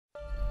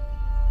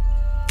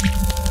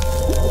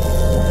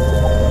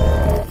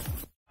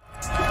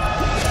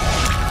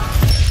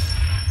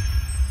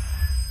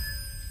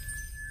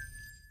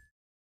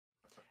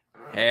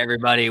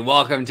everybody.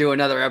 Welcome to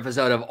another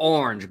episode of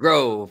Orange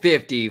Grow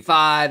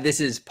 55. This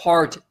is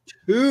part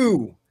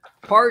two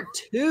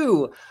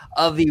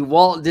of the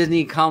Walt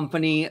Disney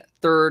Company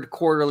third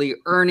quarterly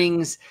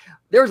earnings.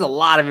 There was a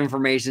lot of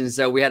information,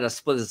 so we had to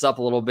split this up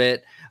a little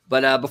bit.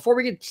 But before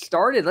we get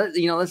started, let's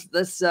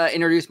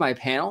introduce my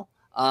panel.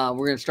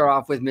 We're going to start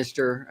off with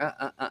Mr.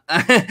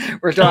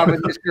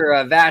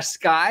 Vash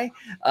Sky,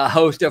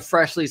 host of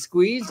Freshly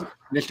Squeezed.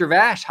 Mr.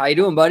 Vash, how you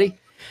doing, buddy?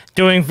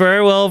 Doing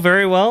very well,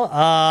 very well.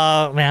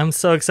 Man, I'm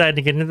so excited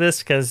to get into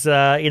this because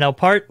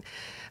part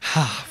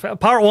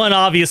one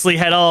obviously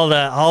had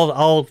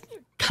all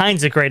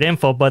kinds of great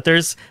info, but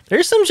there's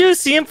some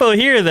juicy info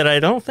here that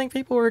I don't think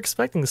people were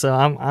expecting. So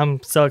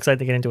I'm so excited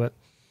to get into it.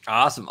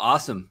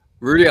 Awesome.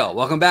 Rudio,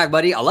 welcome back,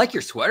 buddy. I like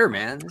your sweater,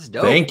 man. This is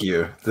dope. Thank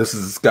you. This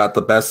has got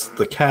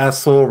the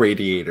castle,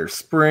 Radiator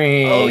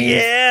Springs. Oh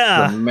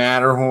yeah, the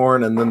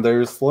Matterhorn, and then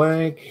there's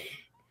like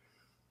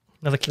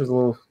there's a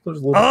little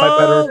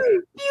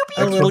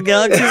a little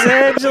Galaxy's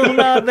Edge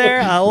out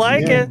there. I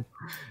like it.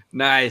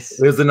 Nice.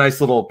 There's a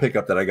nice little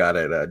pickup that I got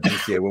at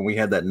GCA when we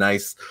had that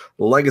nice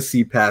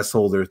Legacy Pass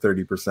holder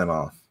 30%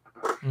 off.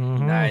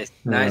 Mm-hmm.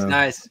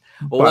 Nice.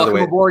 Well, welcome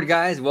aboard,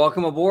 guys.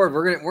 Welcome aboard.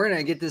 We're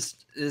gonna get this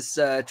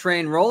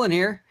train rolling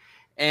here,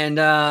 and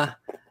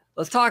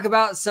let's talk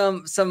about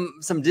some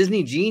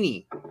Disney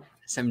Genie.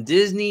 So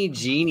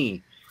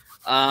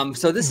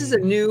this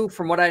is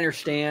from what I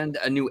understand,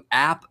 a new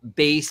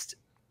app-based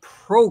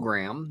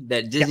program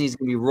that Disney's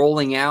gonna be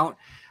rolling out.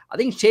 I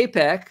think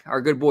Chapek,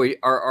 our good boy,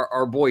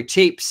 our boy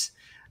Chapes,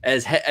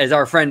 as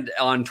our friend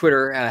on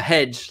Twitter,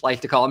 Hedge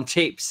likes to call him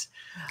Chapes.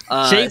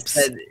 Chapes.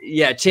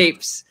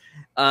 Chapes.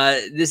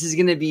 This is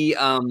going to be,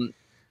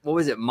 what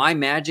was it? My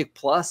Magic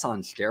Plus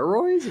on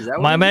steroids? Is that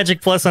what My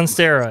Magic Plus on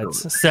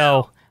steroids?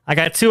 So I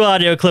got two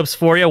audio clips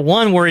for you.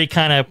 One where he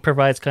kind of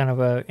provides kind of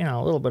a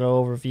little bit of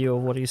overview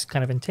of what he's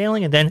kind of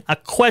entailing, and then a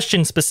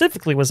question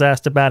specifically was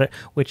asked about it,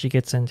 which he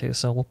gets into.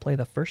 So we'll play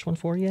the first one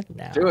for you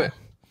now. Do it.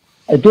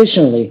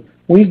 Additionally,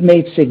 we've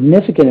made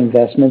significant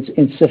investments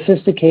in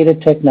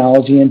sophisticated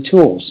technology and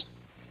tools,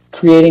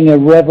 creating a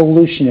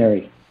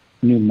revolutionary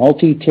new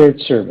multi-tiered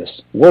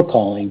service we're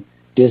calling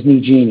Disney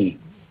Genie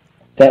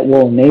that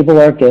will enable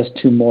our guests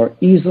to more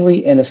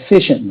easily and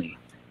efficiently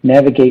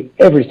navigate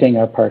everything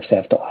our parks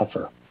have to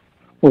offer.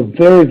 We're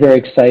very, very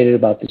excited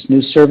about this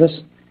new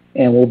service,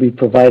 and we'll be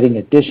providing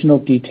additional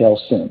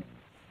details soon.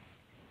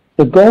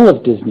 The goal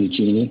of Disney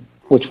Genie,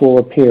 which will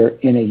appear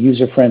in a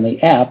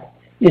user-friendly app,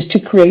 is to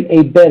create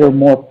a better,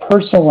 more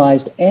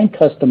personalized and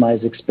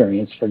customized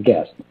experience for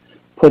guests,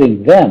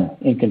 putting them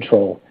in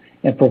control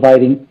and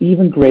providing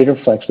even greater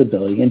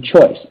flexibility and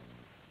choice.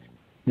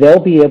 They'll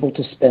be able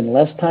to spend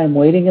less time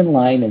waiting in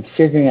line and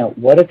figuring out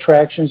what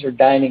attractions or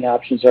dining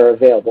options are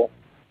available,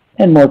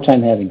 and more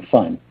time having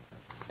fun.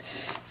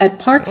 At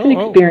Parks and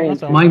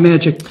Experiences, My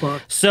Magic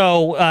Plus.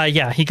 So,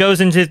 he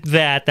goes into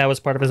that. That was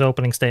part of his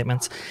opening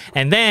statements.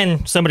 And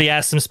then somebody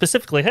asked him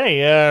specifically,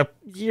 hey,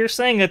 you're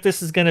saying that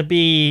this is going to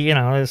be,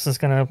 this is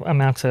going to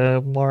amount to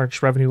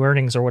large revenue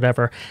earnings or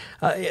whatever.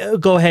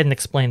 Go ahead and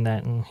explain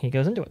that. And he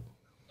goes into it.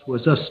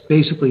 Was us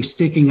basically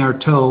sticking our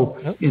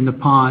toe in the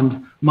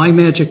pond. My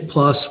Magic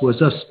Plus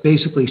was us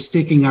basically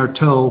sticking our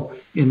toe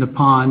in the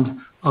pond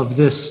of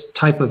this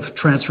type of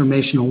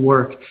transformational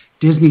work.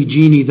 Disney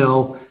Genie,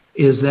 though,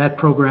 is that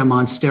program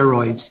on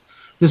steroids.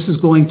 This is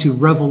going to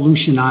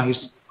revolutionize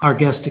our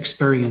guest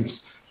experience.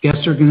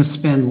 Guests are going to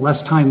spend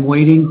less time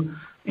waiting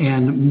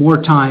and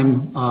more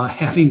time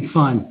having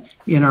fun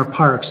in our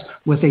parks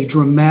with a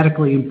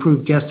dramatically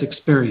improved guest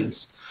experience.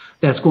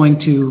 That's going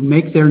to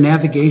make their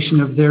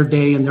navigation of their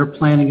day and their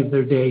planning of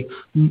their day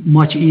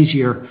much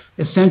easier.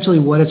 Essentially,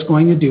 what it's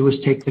going to do is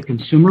take the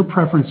consumer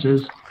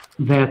preferences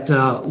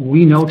that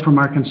we know from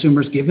our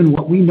consumers, given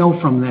what we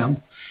know from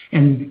them,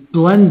 and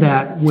blend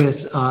that with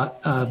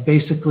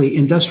basically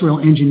industrial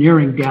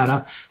engineering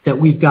data that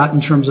we've got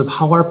in terms of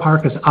how our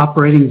park is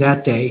operating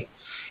that day,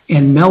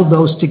 and meld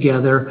those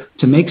together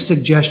to make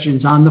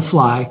suggestions on the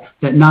fly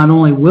that not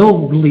only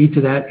will lead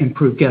to that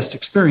improved guest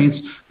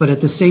experience, but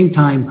at the same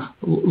time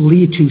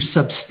lead to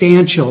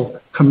substantial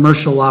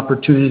commercial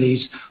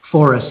opportunities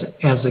for us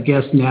as the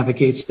guest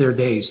navigates their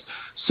days.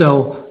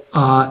 So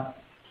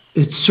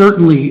it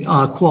certainly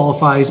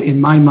qualifies in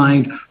my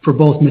mind for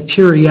both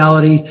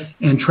materiality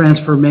and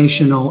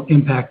transformational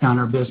impact on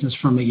our business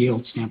from a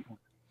yield standpoint.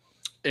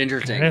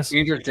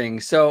 Interesting.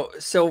 So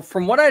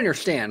from what I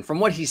understand, from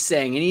what he's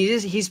saying, and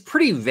he's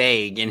pretty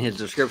vague in his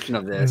description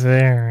of this.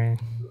 Very.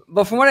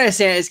 But from what I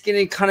understand, it's going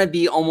to kind of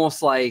be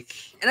almost like,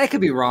 and I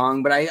could be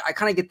wrong, but I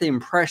kind of get the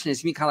impression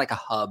it's going to be kind of like a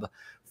hub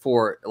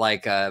for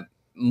like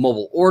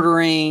mobile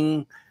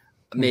ordering,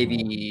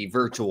 maybe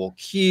virtual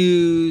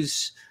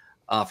queues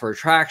for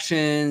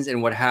attractions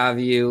and what have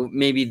you.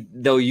 Maybe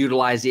they'll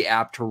utilize the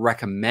app to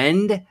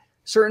recommend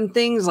certain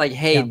things like,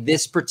 hey,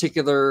 this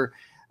particular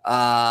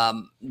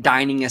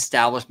dining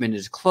establishment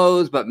is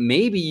closed, but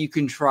maybe you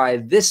can try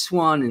this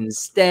one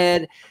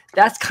instead.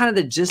 That's kind of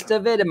the gist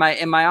of it.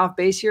 Am I off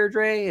base here,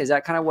 Dre? Is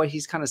that kind of what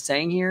he's kind of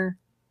saying here?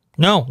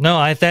 No,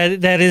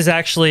 that is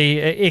actually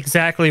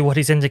exactly what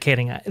he's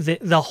indicating.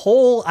 The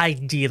whole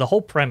idea, the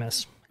whole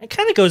premise, it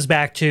kind of goes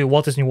back to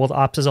Walt Disney World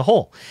Ops as a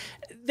whole.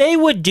 They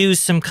would do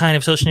some kind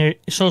of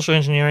social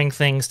engineering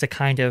things to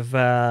kind of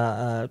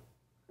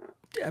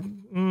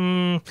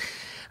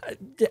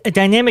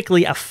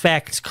dynamically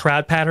affect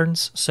crowd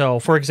patterns. So,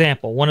 for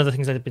example, one of the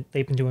things that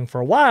they've been doing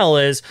for a while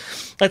is,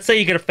 let's say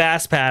you get a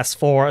fast pass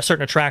for a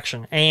certain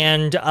attraction,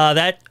 and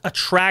that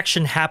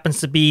attraction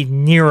happens to be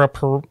near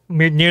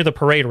the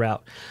parade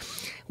route.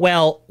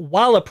 Well,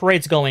 while a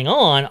parade's going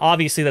on,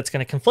 obviously that's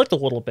going to conflict a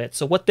little bit.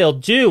 So what they'll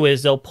do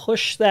is they'll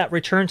push that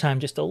return time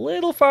just a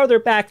little farther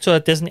back so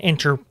it doesn't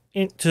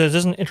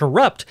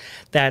interrupt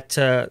that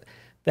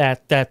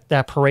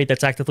that parade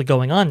that's actively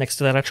going on next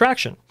to that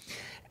attraction.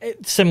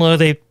 Similar,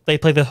 they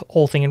play the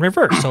whole thing in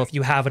reverse. So if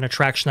you have an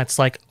attraction that's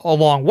like a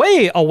long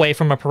way away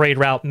from a parade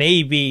route,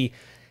 maybe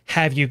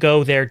have you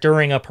go there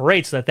during a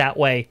parade so that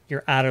way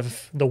you're out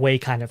of the way,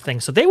 kind of thing.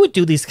 So they would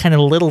do these kind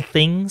of little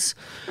things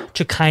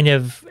to kind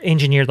of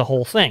engineer the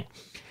whole thing.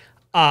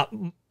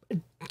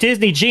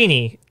 Disney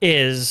Genie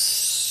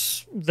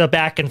is the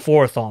back and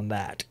forth on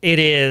that. It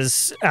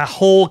is a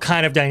whole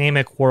kind of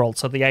dynamic world.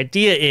 So the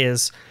idea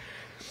is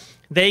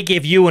they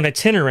give you an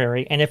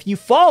itinerary, and if you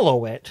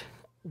follow it,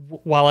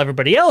 while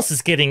everybody else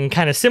is getting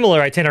kind of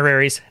similar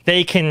itineraries,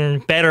 they can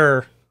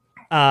better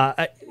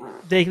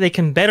they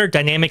can better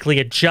dynamically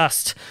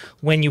adjust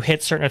when you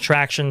hit certain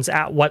attractions,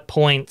 at what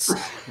points,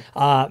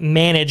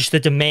 manage the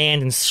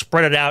demand and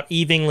spread it out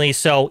evenly.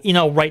 So, you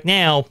know, right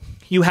now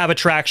you have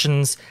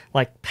attractions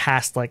like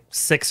past like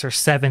 6 or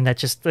 7 that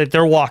just,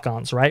 they're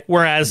walk-ons, right?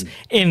 Whereas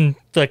in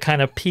the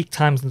kind of peak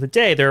times of the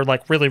day, they're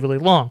like really, really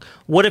long.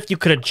 What if you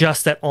could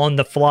adjust that on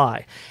the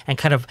fly and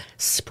kind of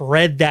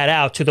spread that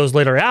out to those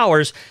later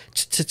hours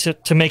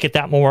to make it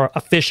that more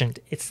efficient?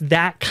 It's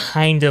that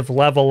kind of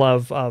level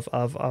of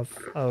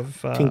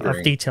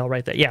detail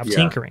right there. Yeah,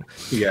 tinkering.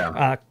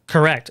 Yeah.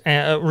 Correct.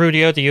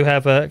 Rudio, do you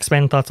have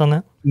expanded thoughts on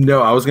that?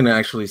 No, I was going to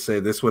actually say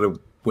this would have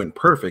went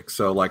perfect.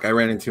 So like I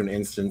ran into an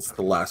instance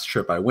the last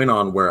trip I went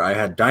on where I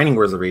had dining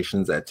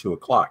reservations at 2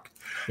 o'clock.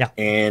 Yeah.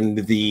 And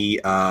the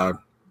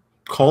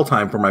call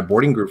time for my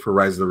boarding group for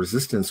Rise of the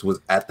Resistance was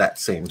at that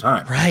same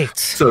time. Right.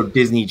 So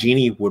Disney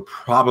Genie would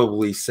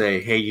probably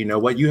say, hey, you know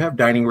what? You have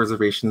dining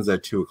reservations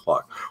at 2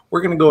 o'clock.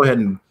 We're going to go ahead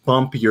and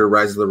bump your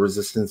Rise of the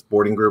Resistance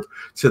boarding group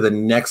to the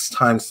next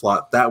time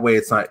slot. That way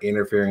it's not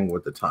interfering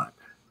with the time.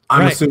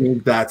 I'm assuming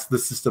that's the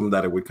system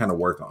that it would kind of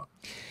work on.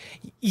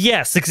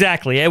 Yes,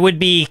 exactly. It would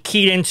be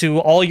keyed into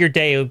all your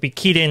day. It would be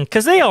keyed in,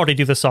 because they already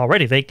do this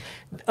already. They,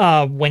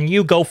 when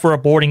you go for a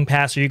boarding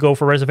pass or you go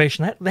for a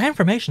reservation, that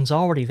information's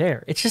already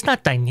there. It's just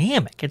not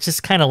dynamic. It's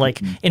just kind of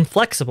like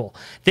inflexible.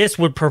 This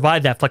would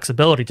provide that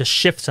flexibility to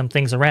shift some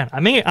things around. I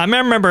mean, I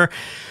remember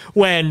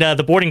when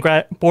the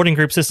boarding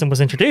group system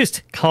was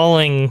introduced,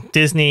 calling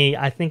Disney.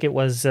 I think it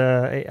was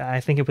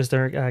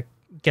their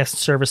guest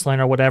service line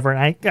or whatever.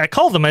 And I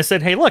called them. I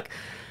said, hey, look.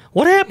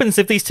 What happens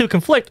if these two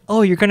conflict?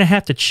 Oh, you're going to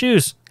have to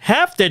choose.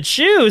 Have to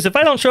choose. If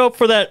I don't show up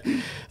for that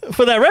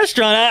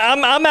restaurant,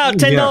 I'm out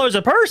 $10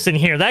 a person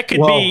here. That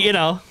could be, you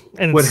know.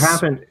 And what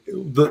happened?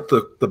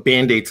 The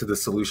band-aid to the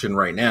solution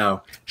right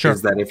now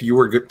is that if you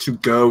were to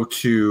go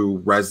to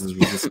Rise of the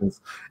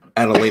Resistance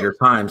at a later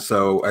time,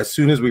 so as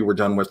soon as we were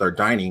done with our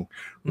dining,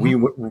 we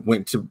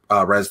went to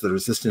Rise of the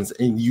Resistance,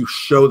 and you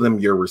show them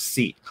your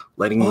receipt,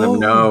 letting them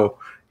know,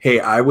 hey,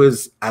 I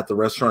was at the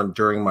restaurant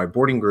during my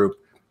boarding group,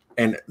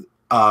 and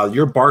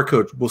your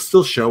barcode will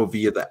still show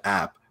via the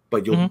app,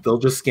 but they'll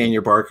just scan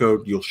your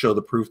barcode. You'll show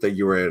the proof that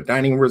you were at a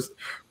dining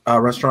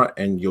restaurant,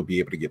 and you'll be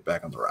able to get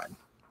back on the ride.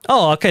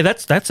 Oh, okay.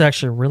 That's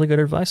actually really good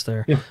advice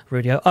there,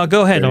 Rudy.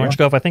 Go ahead, Orange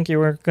Grove. I think you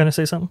were going to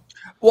say something.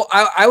 Well,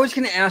 I was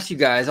going to ask you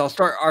guys. I'll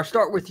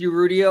start with you,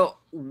 Rudio.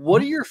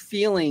 What are your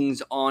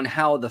feelings on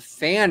how the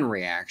fan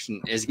reaction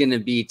is going to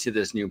be to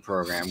this new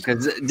program?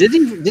 Because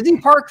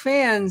Disney Park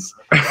fans,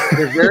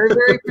 they're very,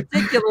 very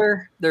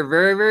particular. They're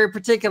very, very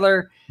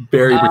particular.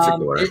 Very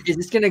particular. Is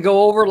this going to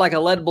go over like a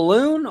lead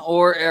balloon,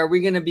 or are we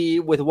going to be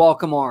with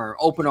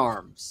open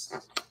arms?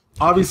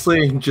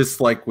 Obviously, just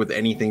like with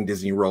anything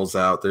Disney rolls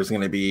out, there's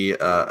going to be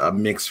a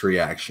mixed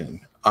reaction.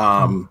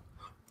 The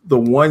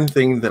one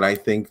thing that I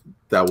think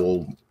that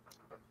will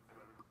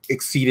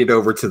exceed it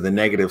over to the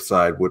negative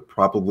side would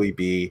probably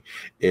be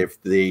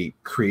if they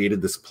created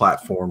this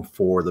platform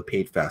for the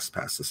paid fast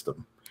pass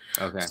system.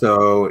 Okay.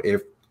 So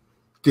if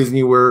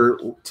Disney were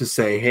to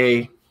say,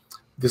 hey,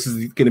 this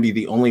is going to be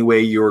the only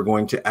way you're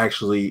going to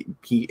actually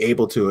be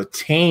able to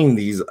attain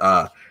these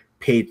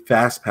paid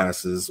fast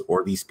passes,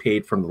 or these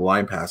paid from the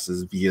line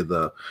passes via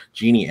the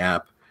Genie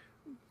app,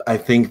 I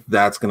think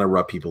that's going to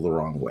rub people the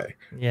wrong way.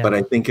 Yeah. But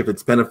I think if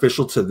it's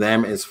beneficial to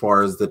them as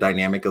far as the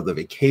dynamic of the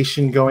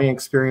vacation going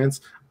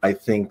experience, I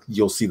think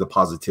you'll see the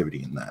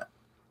positivity in that.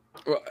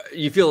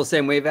 You feel the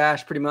same way,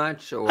 Vash, pretty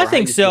much? Or I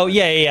think so.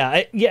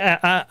 Yeah.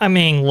 I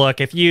mean, look,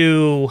 if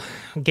you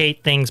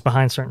gate things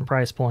behind certain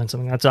price points, I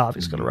mean, that's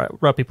obviously going to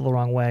rub people the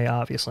wrong way,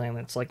 obviously. And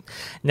it's like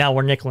now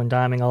we're nickel and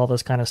diming all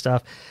this kind of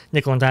stuff,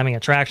 nickel and diming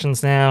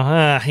attractions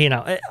now. You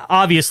know,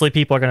 obviously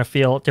people are going to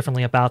feel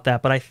differently about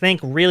that. But I think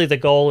really the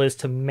goal is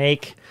to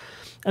make,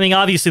 I mean,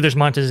 obviously there's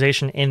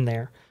monetization in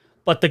there,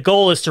 but the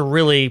goal is to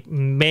really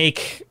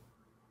make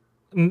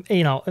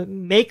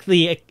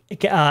the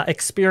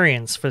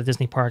experience for the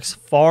Disney parks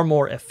far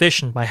more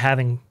efficient by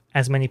having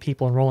as many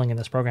people enrolling in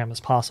this program as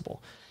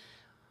possible.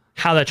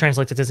 How that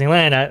translates to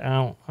Disneyland,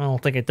 I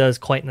don't think it does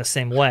quite in the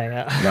same way.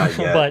 Not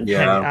yet. But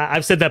yeah.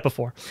 I've said that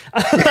before.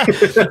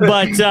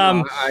 But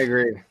no, I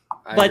agree.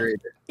 I agree.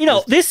 You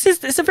know,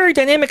 it's a very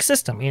dynamic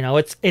system. You know,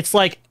 it's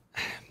like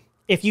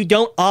if you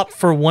don't opt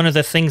for one of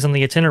the things on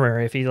the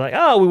itinerary, if you're like,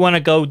 oh, we want to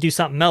go do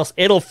something else,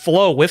 it'll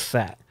flow with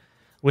that,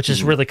 which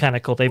is really kind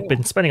of cool. They've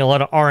been spending a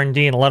lot of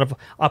R&D and a lot of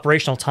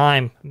operational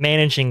time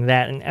managing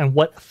that, and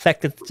what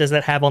effect does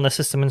that have on the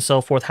system and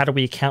so forth? How do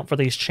we account for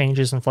these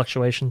changes and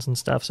fluctuations and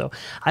stuff? So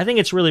I think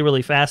it's really,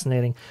 really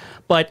fascinating.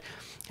 But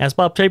as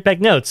Bob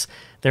Chapek notes,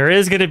 there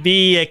is going to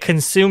be a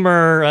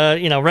consumer,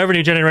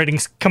 revenue generating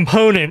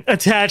component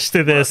attached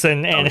to this,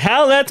 and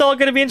how that's all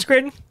going to be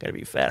integrated, going to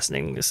be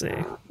fascinating to see.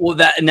 Well,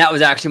 that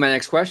was actually my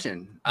next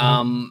question.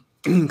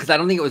 Because I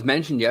don't think it was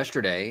mentioned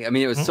yesterday. I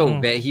mean, it was so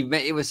vague.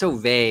 It was so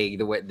vague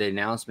the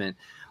announcement.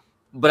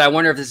 But I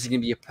wonder if this is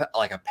going to be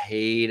a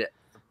paid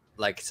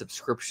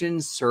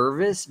subscription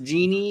service,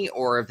 Genie,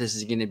 or if this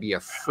is going to be a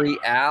free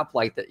app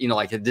like the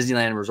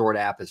Disneyland Resort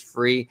app is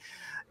free.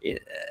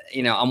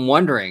 I'm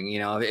wondering,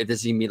 if this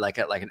is going to be like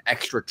an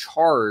extra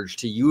charge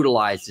to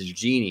utilize this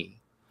Genie.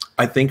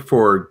 I think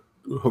for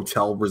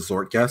hotel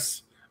resort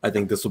guests, I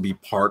think this will be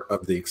part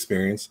of the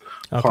experience.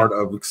 Okay. Part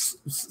of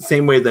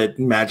same way that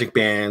Magic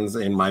Bands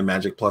and My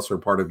Magic Plus were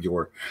part of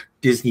your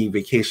Disney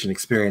vacation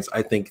experience.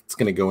 I think it's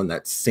going to go in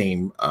that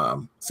same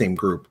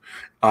group.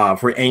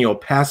 For annual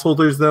pass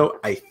holders, though,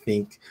 I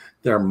think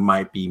there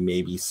might be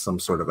maybe some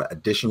sort of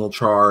additional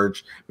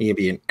charge,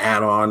 maybe an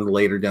add-on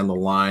later down the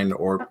line,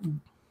 or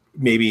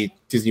maybe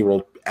Disney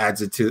World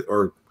adds it to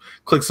or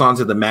clicks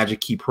onto the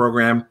Magic Key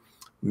program.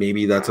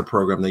 Maybe that's a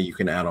program that you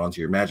can add on to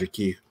your Magic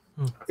Key.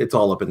 It's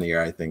all up in the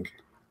air, I think.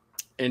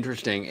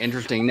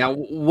 Interesting. Now,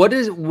 what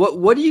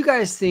do you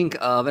guys think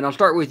of? And I'll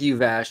start with you,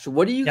 Vash.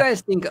 What do you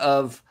guys think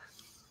of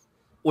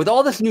with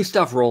all this new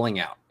stuff rolling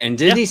out? And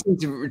Disney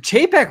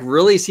Chapek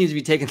really seems to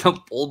be taking the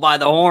bull by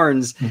the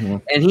horns,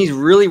 and he's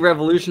really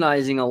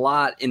revolutionizing a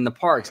lot in the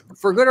parks,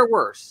 for good or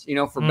worse.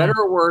 For better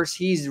or worse,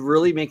 he's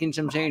really making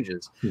some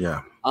changes.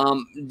 Yeah.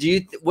 What do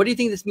you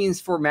think this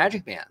means for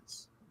Magic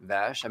Bands,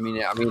 Vash? I mean,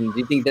 do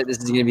you think that this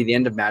is going to be the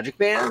end of Magic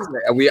Bands?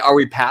 Are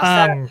we past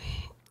that?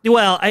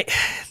 Well,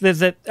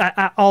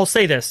 I'll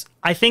say this.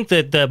 I think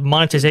that the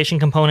monetization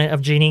component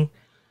of Genie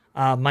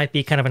might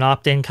be kind of an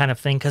opt-in kind of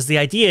thing, because the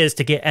idea is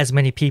to get as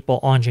many people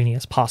on Genie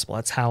as possible.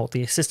 That's how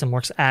the system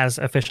works as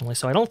efficiently.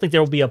 So I don't think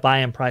there will be a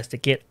buy-in price to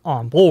get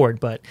on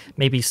board, but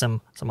maybe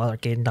some other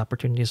gated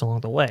opportunities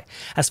along the way.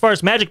 As far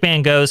as Magic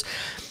Band goes,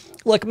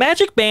 look,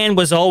 Magic Band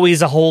was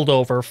always a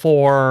holdover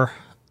for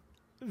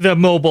the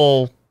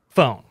mobile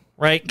phone,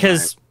 right?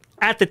 Because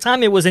at the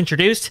time it was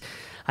introduced,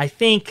 I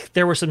think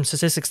there were some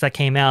statistics that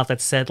came out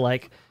that said I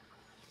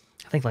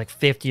think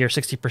 50 or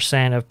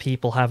 60% of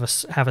people have a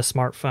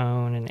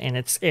smartphone, and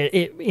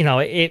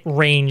it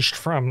ranged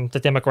from the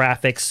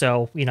demographics.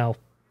 So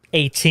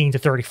 18 to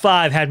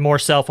 35 had more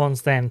cell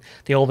phones than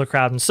the older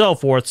crowd and so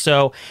forth.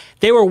 So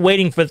they were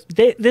waiting for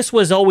this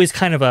was always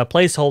kind of a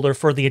placeholder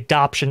for the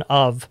adoption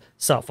of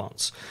cell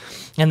phones,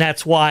 and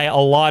that's why a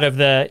lot of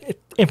the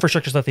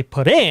infrastructures that they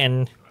put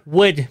in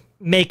would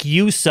make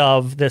use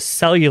of the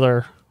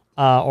cellular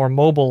or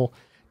mobile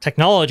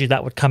technology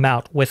that would come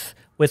out with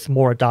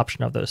more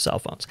adoption of those cell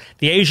phones.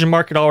 The Asian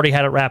market already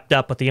had it wrapped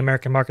up, but the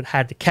American market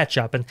had to catch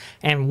up.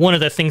 And one of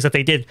the things that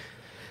they did,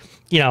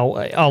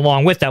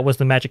 along with that was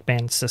the Magic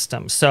Band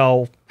system.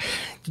 So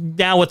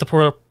now with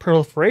the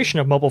proliferation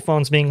of mobile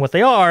phones being what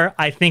they are,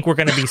 I think we're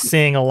going to be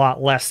seeing a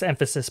lot less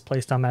emphasis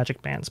placed on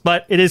Magic Bands.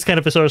 But it is kind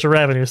of a source of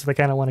revenue, so they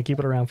kind of want to keep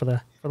it around for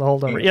the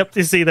holdover. Yep,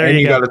 you see there. And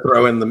you got go. to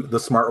throw in the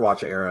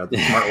smartwatch era. The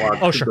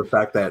smartwatch, the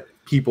fact that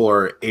people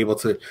are able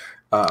to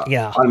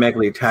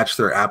automatically attach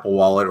their Apple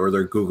Wallet or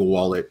their Google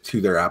Wallet to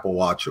their Apple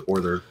Watch or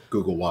their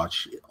Google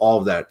Watch. All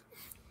of that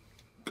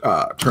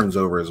turns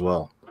over as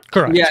well.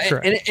 Correct. Yeah,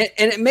 correct.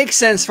 And it makes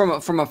sense from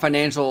a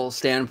financial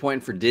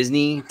standpoint for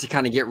Disney to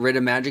kind of get rid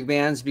of Magic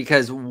Bands,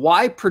 because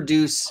why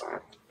produce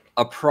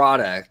a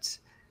product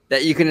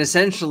that you can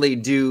essentially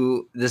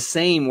do the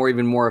same or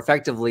even more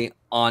effectively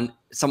on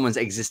someone's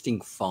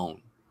existing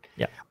phone?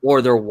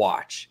 Or their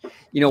watch.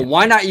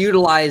 Why not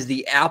utilize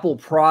the Apple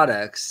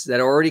products that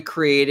are already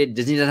created?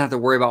 Disney doesn't have to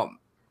worry about,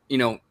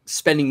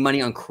 spending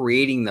money on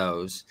creating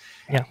those.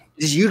 Yeah.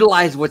 Just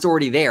utilize what's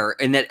already there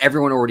and that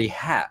everyone already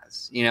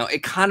has.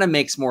 It kind of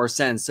makes more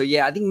sense. So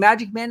yeah, I think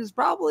Magic Band is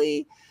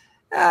probably,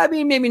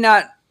 maybe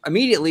not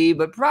immediately,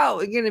 but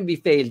probably going to be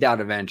phased out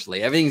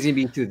eventually. Everything's going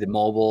to be through the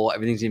mobile.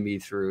 Everything's going to be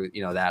through,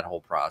 that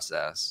whole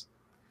process.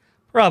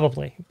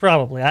 Probably.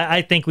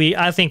 I think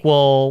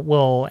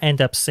we'll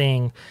end up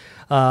seeing,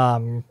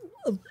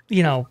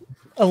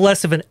 a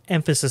less of an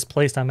emphasis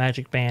placed on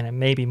Magic Band and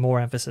maybe more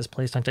emphasis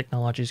placed on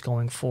technologies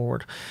going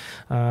forward.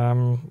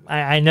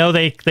 I know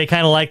they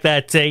kind of like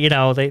that,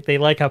 they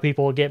like how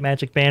people get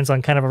Magic Bands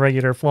on kind of a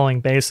regular flowing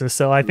basis.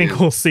 So I think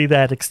we'll see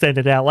that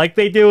extended out like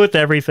they do with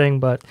everything,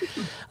 but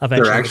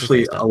eventually. They're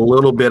actually a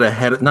little bit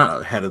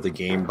not ahead of the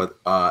game, but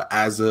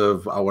as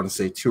of, I want to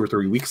say 2 or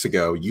 3 weeks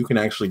ago, you can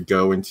actually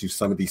go into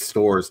some of these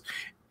stores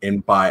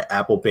and buy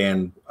Apple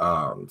Band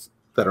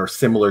that are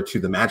similar to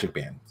the Magic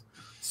Band.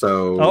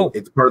 So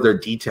it's part of their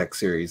D-Tech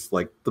series,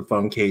 like the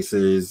phone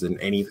cases and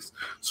any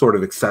sort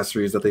of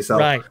accessories that they sell.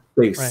 Right.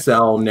 They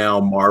sell now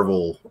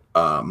Marvel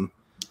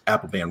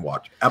Apple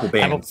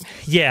Bands.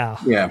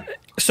 Yeah.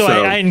 So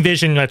I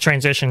envision a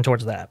transition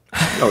towards that.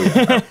 Oh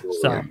yeah. Absolutely.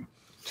 So.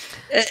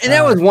 And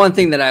that was one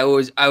thing that I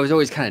was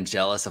always kind of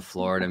jealous of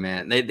Florida,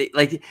 man. They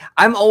like,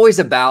 I'm always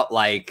about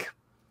like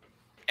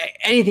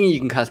anything you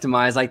can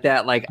customize like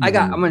that. Like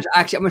I'm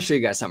gonna show you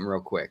guys something real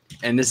quick,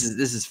 and this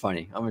is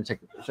funny. I'm gonna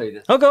show you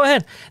this. Oh, go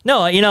ahead.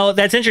 No,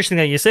 that's interesting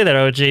that you say that,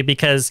 OG,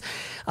 because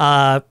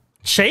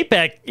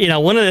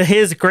Chapek, one of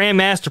his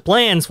grandmaster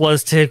plans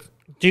was to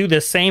do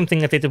the same thing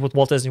that they did with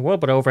Walt Disney World,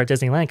 but over at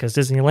Disneyland, because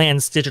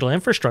Disneyland's digital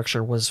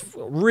infrastructure was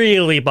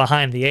really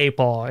behind the 8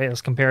 ball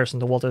as comparison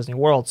to Walt Disney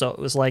World. So it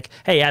was like,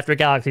 hey, after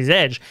Galaxy's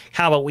Edge,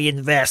 how about we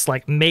invest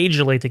like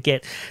majorly to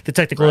get the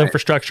technical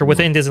infrastructure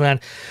within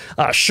Disneyland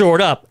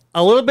shored up?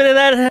 A little bit of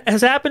that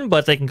has happened,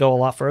 but they can go a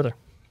lot further.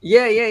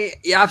 Yeah,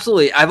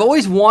 absolutely. I've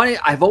always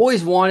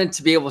wanted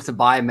to be able to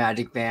buy a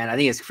Magic Band. I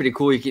think it's pretty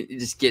cool. You can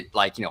just get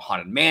like,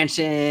 Haunted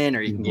Mansion,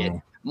 or you can get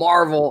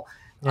Marvel.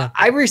 Yeah.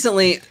 I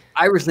recently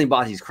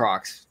bought these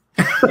Crocs,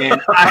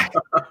 and I've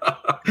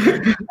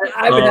been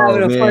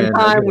having a fun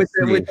time with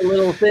the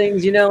little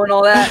things, and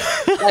all that.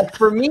 Like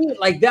for me,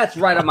 like that's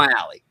right up my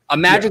alley. A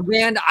Magic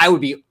Band, I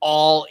would be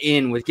all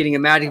in with getting a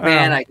Magic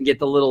Band. I can get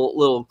the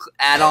little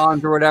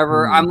add-ons or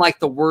whatever. I'm like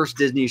the worst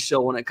Disney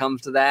show when it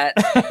comes to that.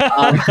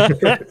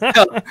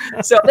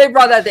 So if they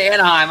brought that to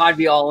Anaheim, I'd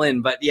be all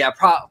in. But yeah,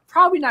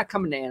 probably not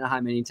coming to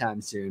Anaheim anytime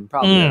soon.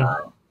 Probably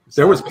not.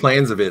 There was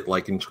plans of it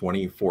like in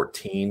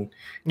 2014,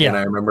 and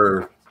I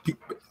remember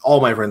all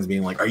my friends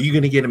being like, "Are you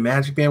going to get a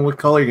Magic Band? What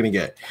color are you going to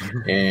get?"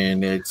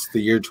 And it's the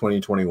year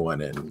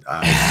 2021, and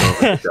I still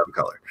have a dumb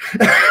color.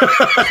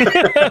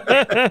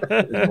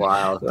 It's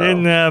wild.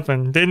 Didn't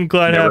happen. Didn't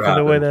quite happen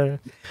the way that.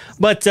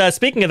 But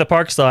speaking of the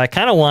parks, though, I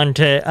kind of wanted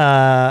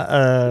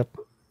to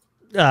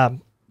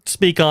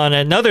speak on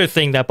another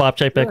thing that Bob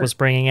Chapek was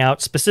bringing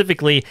out,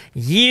 specifically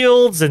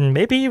yields and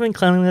maybe even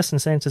cleanliness and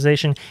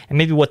sanitization, and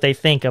maybe what they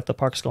think of the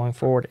parks going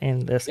forward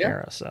in this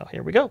era. So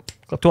here we go.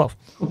 Clip 12.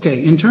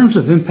 Okay, in terms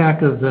of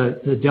impact of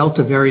the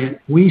Delta variant,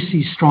 we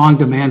see strong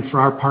demand for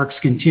our parks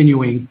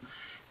continuing,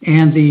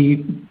 and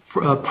the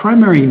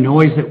primary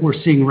noise that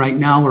we're seeing right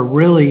now are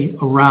really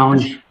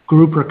around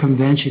group or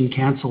convention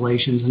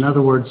cancellations. In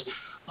other words,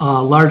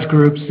 large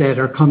groups that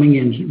are coming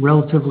in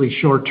relatively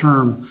short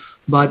term.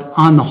 But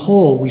on the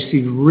whole, we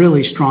see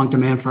really strong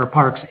demand for our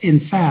parks.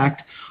 In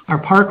fact, our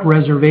park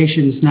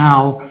reservations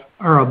now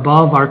are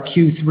above our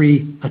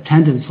Q3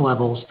 attendance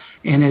levels.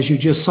 And as you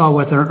just saw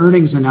with our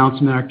earnings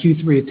announcement, our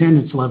Q3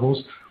 attendance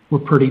levels were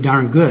pretty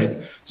darn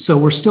good. So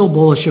we're still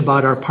bullish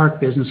about our park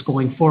business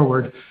going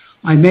forward.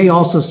 I may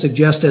also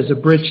suggest, as a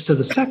bridge to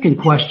the second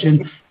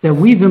question, that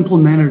we've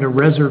implemented a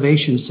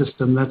reservation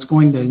system that's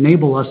going to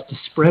enable us to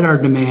spread our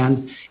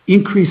demand,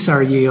 increase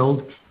our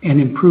yield,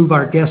 and improve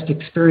our guest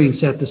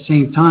experience at the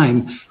same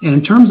time. And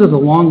in terms of the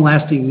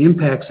long-lasting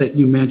impacts that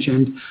you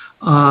mentioned,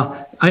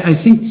 I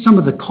think some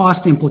of the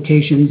cost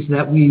implications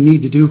that we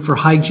need to do for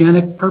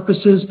hygienic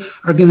purposes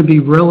are going to be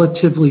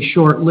relatively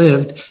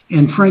short-lived,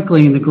 and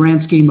frankly, in the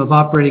grand scheme of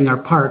operating our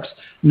parks,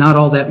 not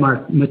all that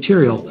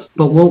material.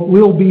 But what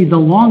will be the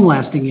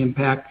long-lasting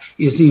impact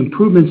is the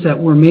improvements that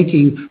we're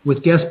making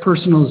with guest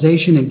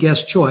personalization and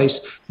guest choice,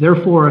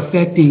 therefore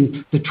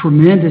affecting the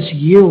tremendous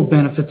yield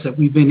benefits that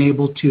we've been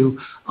able to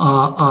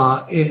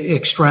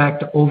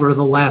extract over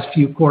the last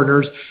few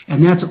quarters.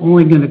 And that's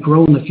only going to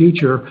grow in the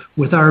future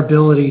with our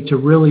ability to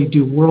really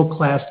do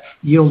world-class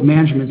yield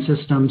management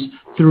systems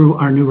through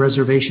our new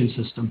reservation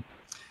system.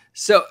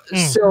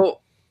 So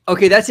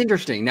okay, that's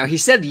interesting. Now he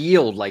said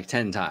yield like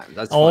 10 times.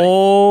 That's funny.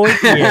 Oh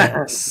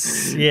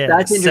yes, yeah.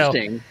 That's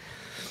interesting.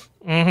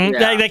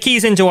 That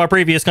keys into our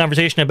previous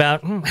conversation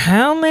about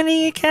how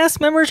many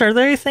cast members are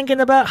they thinking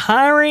about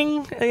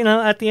hiring,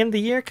 at the end of the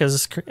year?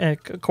 Because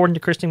according to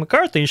Christine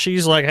McCarthy,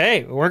 she's like,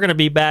 hey, we're going to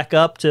be back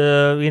up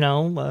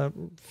to,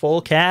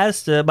 full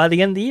cast by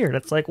the end of the year.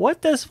 That's like,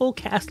 what does full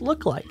cast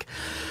look like?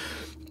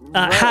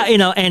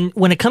 And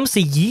when it comes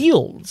to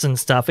yields and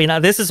stuff,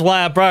 this is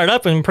why I brought it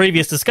up in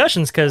previous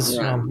discussions, because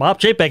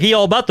Bob Chapek, he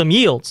all about them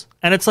yields.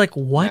 And it's like,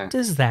 what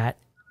does that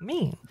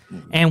mean?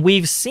 And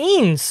we've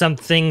seen some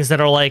things that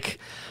are like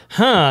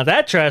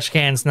that trash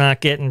can's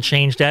not getting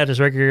changed out as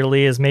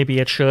regularly as maybe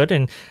it should,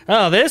 and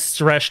oh, this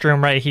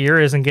restroom right here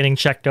isn't getting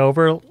checked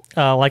over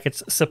like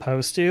it's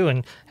supposed to,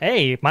 and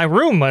hey, my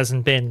room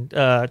hasn't been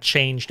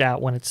changed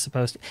out when it's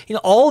supposed to. You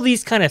know, all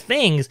these kind of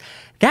things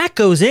that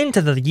goes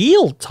into the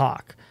yield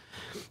talk.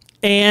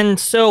 And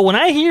so when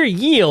I hear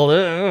yield,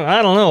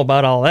 I don't know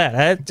about all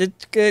that.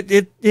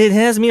 It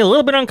has me a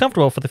little bit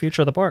uncomfortable for the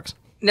future of the parks.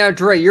 Now,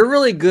 Dre, you're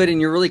really good and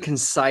you're really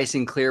concise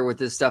and clear with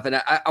this stuff.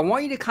 And I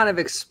want you to kind of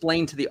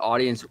explain to the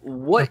audience,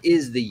 what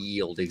is the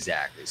yield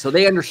exactly? So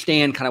they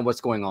understand kind of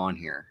what's going on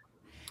here.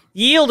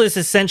 Yield is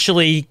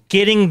essentially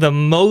getting the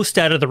most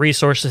out of the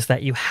resources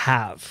that you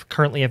have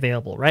currently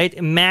available, right?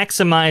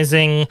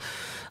 Maximizing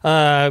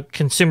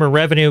consumer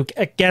revenue,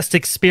 guest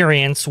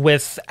experience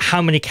with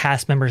how many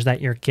cast members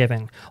that you're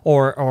giving,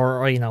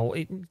 or you know,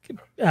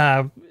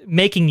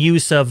 making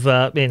use of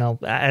you know,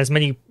 as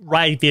many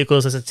ride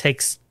vehicles as it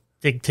takes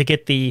to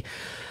get the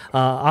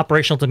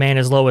operational demand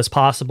as low as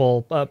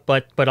possible,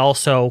 but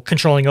also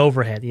controlling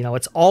overhead. You know,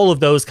 it's all of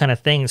those kind of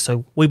things.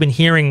 So we've been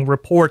hearing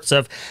reports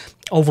of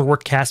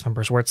overworked cast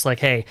members where it's like,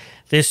 hey,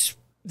 this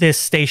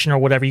station or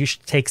whatever, you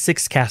should take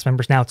 6 cast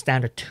members. Now it's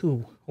down to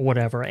 2 or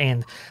whatever,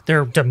 and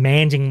they're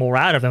demanding more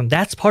out of them.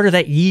 That's part of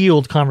that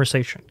yield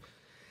conversation.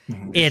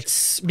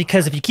 It's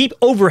because if you keep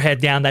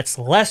overhead down, that's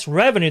less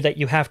revenue that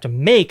you have to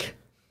make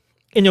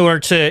in order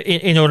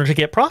to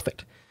get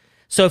profit.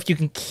 So if you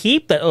can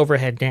keep that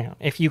overhead down,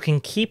 if you can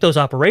keep those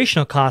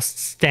operational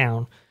costs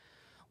down,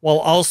 while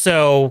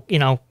also, you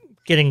know,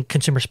 getting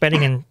consumer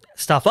spending and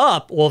stuff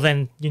up, well,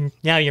 then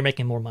now you're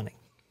making more money.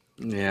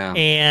 Yeah.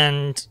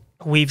 And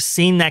we've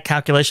seen that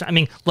calculation. I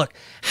mean, look,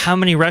 how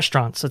many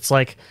restaurants? It's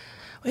like,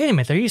 wait a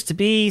minute, there used to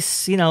be,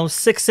 you know,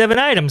 6, 7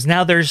 items.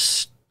 Now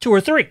there's 2 or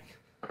 3.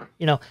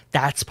 You know,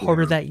 that's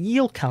part of that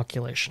yield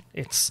calculation.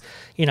 It's,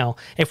 you know,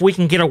 if we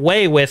can get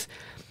away with,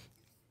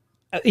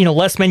 you know,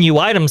 less menu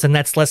items, and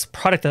that's less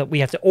product that we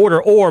have to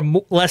order, or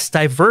less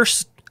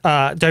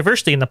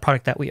diversity in the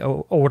product that we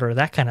order,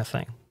 that kind of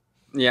thing.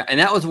 Yeah, and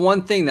that was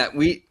one thing that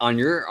we on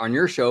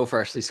your show,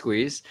 Freshly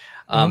Squeezed.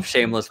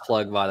 Shameless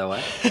plug, by the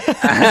way.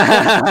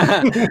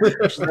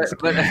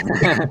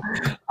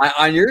 but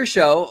on your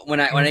show, when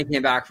I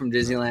came back from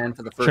Disneyland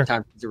for the first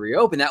time to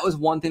reopen, that was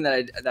one thing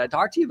that I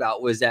talked to you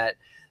about, was that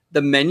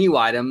the menu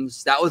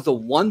items. That was the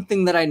one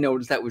thing that I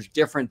noticed that was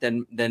different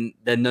than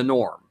the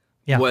norm.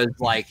 Yeah. Was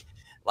like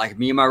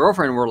me and my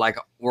girlfriend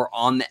we're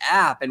on the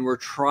app and we're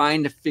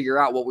trying to figure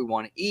out what we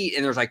want to eat,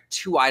 and there's like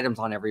 2 items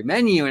on every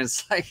menu, and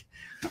it's like,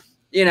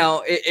 you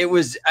know, it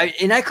was,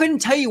 and I couldn't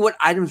tell you what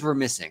items were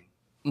missing,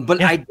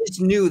 but I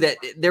just knew that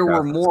there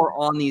were more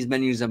on these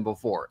menus than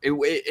before.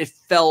 It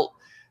felt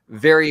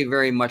very,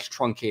 very much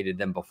truncated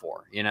than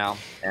before, you know?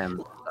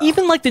 And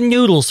even like the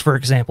noodles, for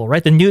example,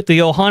 right? The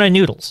Ohana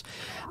noodles.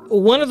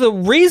 One of the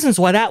reasons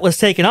why that was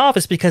taken off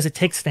is because it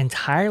takes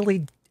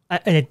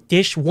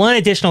one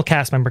additional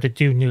cast member to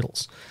do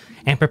noodles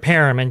and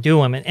prepare them and do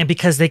them. And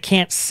because they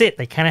can't sit,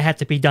 they kind of have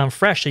to be done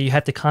fresh. So you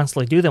have to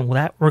constantly do them. Well,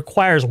 that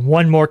requires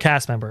one more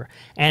cast member.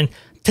 And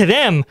to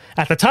them,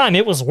 at the time,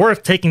 it was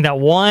worth taking that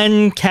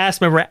one cast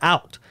member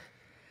out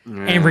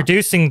and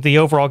reducing the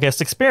overall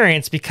guest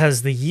experience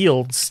because the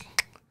yields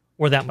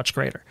were that much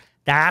greater.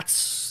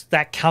 That's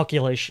that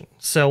calculation.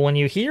 So when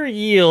you hear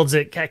yields,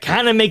 it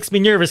kind of makes me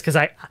nervous because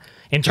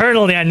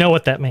internally I know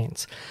what that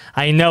means.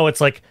 I know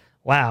it's like,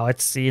 wow,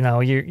 it's, you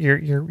know,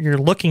 you're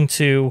looking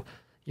to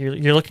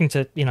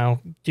you know,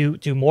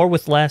 do more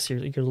with less.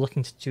 You're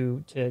looking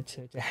to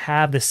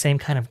have the same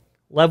kind of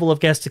level of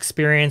guest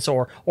experience,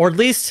 or at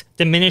least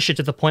diminish it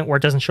to the point where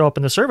it doesn't show up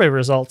in the survey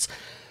results.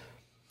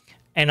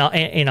 And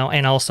you know,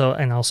 and also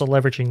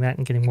leveraging that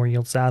and getting more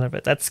yields out of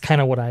it. That's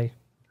kind of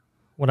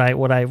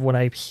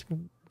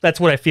that's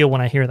what I feel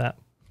when I hear that.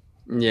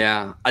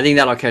 Yeah, I think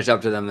that'll catch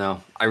up to them,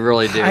 though. I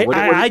really do.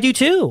 I do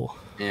too.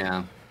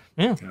 Yeah.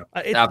 Yeah,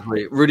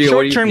 absolutely. Rudy,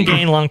 short-term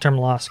gain, long-term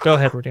loss. Go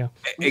ahead, Rudy.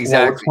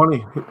 Exactly. Well,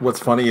 what's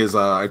funny is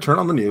I turn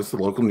on the news, the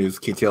local news,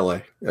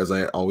 KTLA, as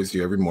I always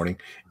do every morning,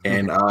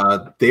 and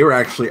they were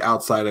actually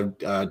outside of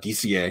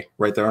DCA,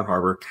 right there on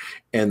Harbor,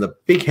 and the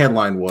big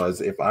headline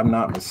was, if I'm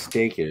not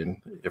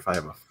mistaken, if I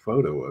have a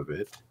photo of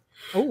it,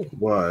 we'll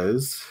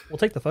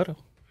take the photo.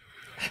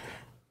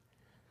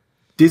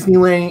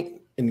 Disneyland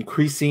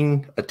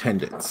increasing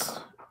attendance.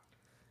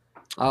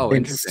 Oh,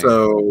 interesting.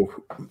 So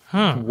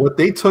what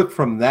they took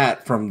from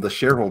the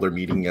shareholder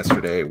meeting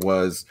yesterday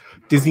was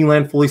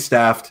Disneyland fully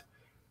staffed,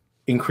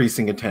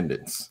 increasing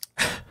attendance.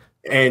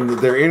 And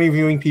they're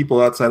interviewing people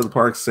outside of the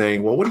park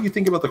saying, well, what do you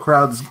think about the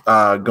crowds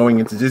going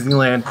into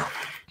Disneyland,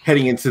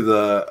 heading into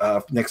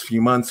the next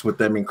few months with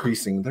them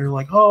increasing? They're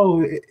like,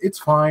 oh, it's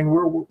fine.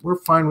 We're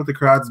fine with the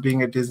crowds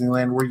being at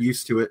Disneyland. We're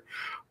used to it.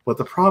 But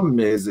the problem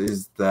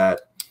is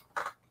that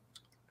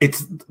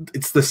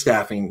it's the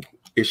staffing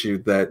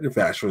issue that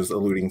Vash was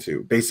alluding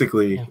to.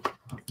 Basically,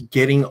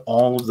 getting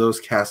all of those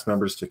cast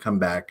members to come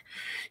back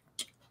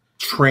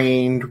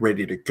trained,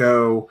 ready to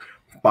go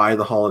by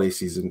the holiday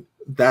season.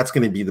 That's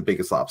going to be the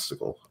biggest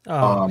obstacle.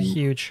 Oh,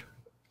 huge.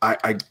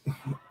 I'm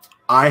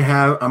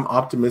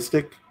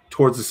optimistic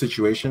towards the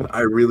situation.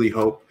 I really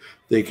hope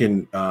they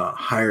can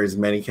hire as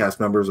many cast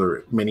members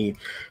or many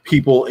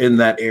people in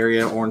that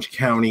area, Orange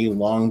County,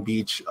 Long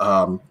Beach,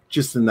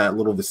 just in that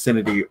little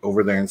vicinity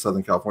over there in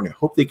Southern California.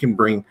 Hope they can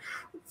bring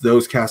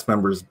those cast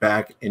members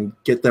back and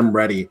get them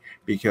ready,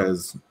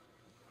 because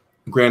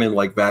granted,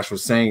 like Vash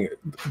was saying,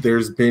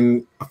 there's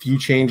been a few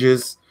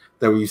changes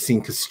that we've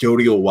seen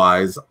custodial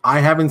wise.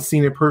 I haven't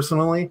seen it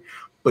personally,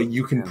 but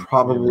you can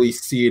probably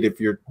see it if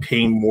you're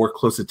paying more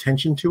close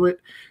attention to it.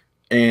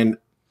 And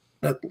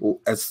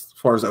as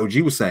far as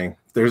OG was saying,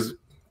 there's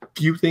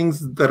few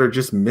things that are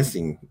just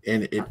missing,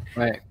 and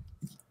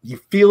you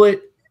feel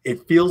it.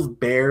 It feels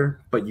bare,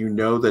 but you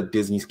know that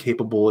Disney's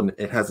capable, and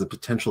it has the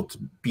potential to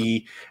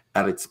be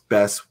at its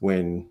best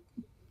when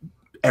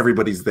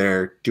everybody's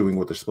there doing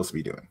what they're supposed to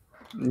be doing.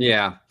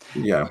 Yeah.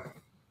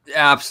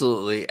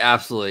 Absolutely.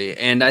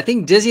 And I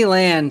think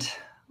Disneyland,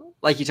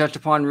 like you touched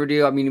upon,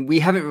 Rudy, I mean, we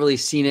haven't really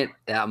seen it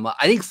that much.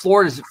 I think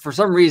Florida, for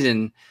some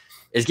reason,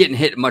 is getting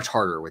hit much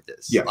harder with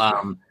this.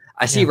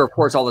 I see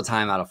reports all the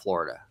time out of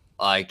Florida,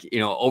 like,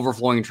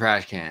 overflowing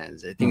trash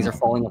cans. Things are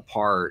falling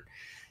apart.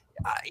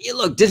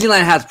 Look,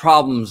 Disneyland has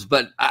problems,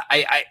 but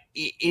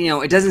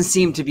it doesn't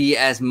seem to be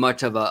as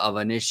much of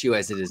an issue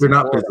as it is. They're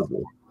not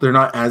visible. They're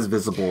not as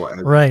visible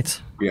as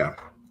Yeah.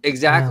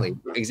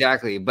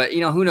 Exactly. But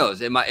who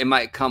knows? It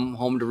might come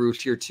home to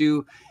roost here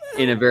too,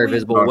 in a very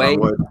visible way.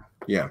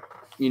 Yeah.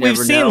 We've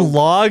seen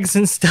logs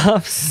and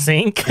stuff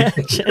sink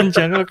in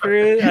Jungle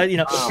Cruise.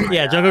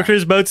 Jungle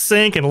Cruise boats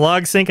sink and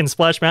logs sink and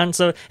Splash Mountain.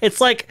 So it's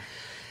like,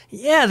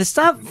 it's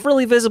not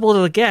really visible to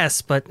the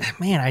guests. But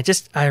man,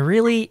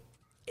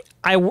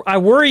 I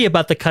worry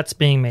about the cuts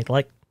being made.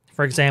 Like,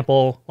 for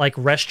example, like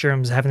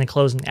restrooms having to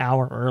close an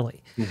hour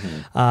early. When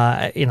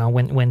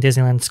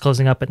Disneyland's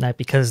closing up at night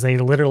because they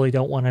literally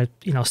don't want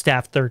to,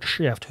 staff third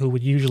shift who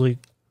would usually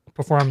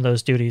perform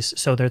those duties.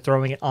 So they're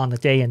throwing it on the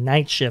day and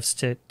night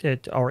shifts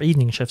or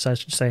evening shifts, I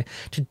should say,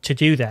 to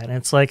do that. And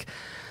it's like,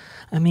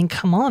 I mean,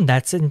 come on,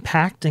 that's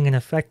impacting and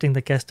affecting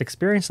the guest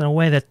experience in a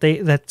way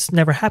that's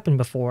never happened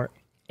before.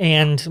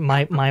 And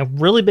my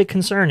really big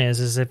concern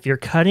is if you're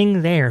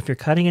cutting there, if you're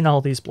cutting in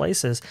all these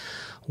places,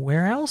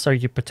 where else are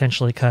you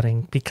potentially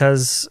cutting?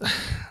 Because,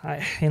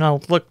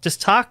 look, just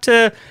talk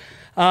to,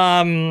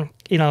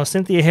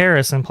 Cynthia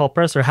Harris and Paul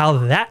Presser, how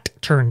that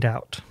turned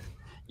out.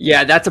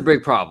 Yeah, that's a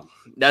big problem.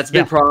 That's a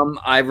big problem.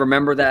 I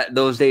remember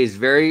those days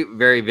very,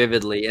 very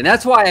vividly. And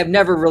that's why I've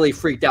never really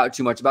freaked out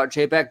too much about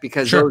Chapek,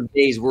 because those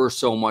days were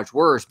so much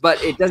worse.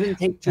 But it doesn't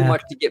take too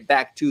much to get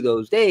back to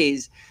those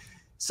days.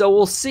 So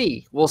we'll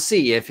see. We'll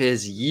see if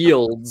his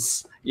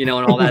yields, and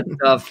all that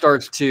stuff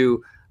starts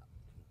to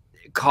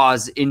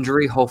cause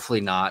injury.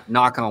 Hopefully not.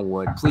 Knock on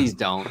wood. Please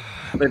don't.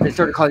 But if it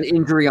started to cause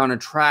injury on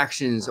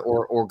attractions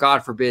or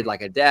God forbid,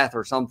 like a death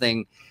or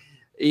something,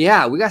 we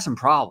got some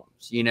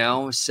problems,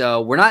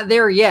 So we're not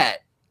there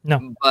yet.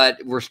 No. But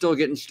we're still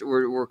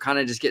we're kind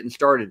of just getting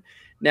started.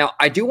 Now,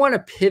 I do want to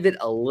pivot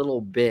a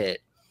little bit.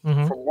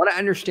 From what I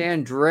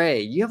understand, Dre,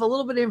 you have a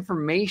little bit of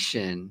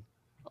information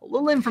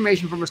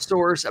from a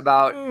source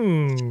about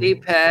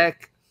Chapek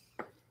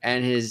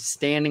and his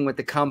standing with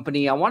the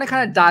company. I want to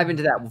kind of dive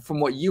into that from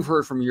what you've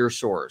heard from your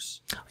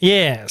source.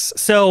 Yes.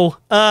 So,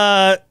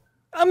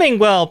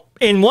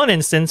 in one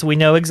instance, we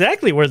know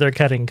exactly where they're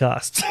cutting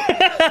costs.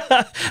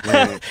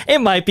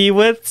 It might be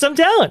with some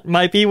talent,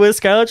 might be with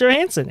Scarlett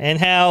Johansson, and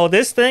how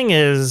this thing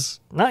is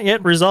not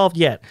yet resolved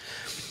yet.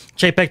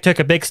 Chapek took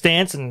a big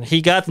stance, and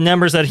he got the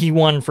numbers that he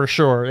won for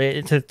sure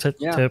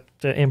to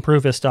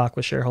improve his stock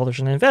with shareholders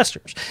and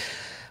investors.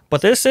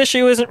 But this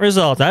issue isn't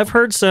resolved. I've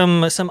heard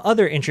some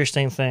other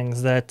interesting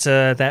things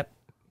that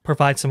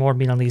provide some more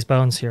meat on these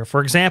bones here.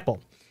 For example,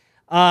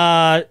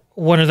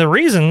 one of the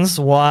reasons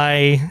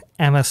why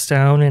Emma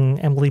Stone and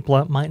Emily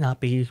Blunt might not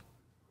be,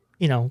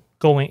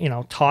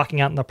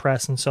 talking out in the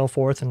press and so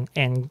forth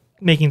and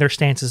making their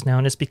stances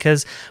known is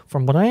because,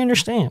 from what I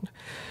understand,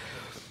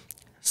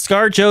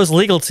 ScarJo's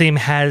legal team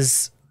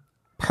has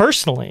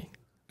personally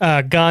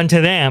gone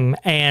to them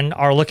and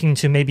are looking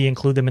to maybe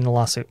include them in the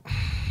lawsuit.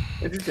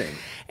 Interesting.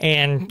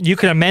 And you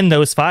can amend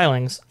those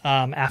filings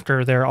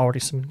after they're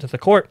already submitted to the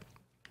court.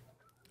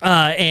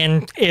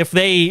 And if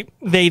the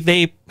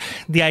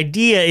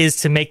idea is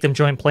to make them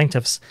joint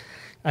plaintiffs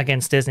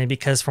against Disney,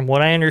 because from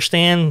what I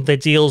understand, the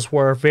deals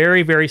were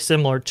very, very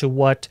similar to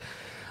what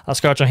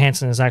Scarlett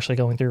Johansson is actually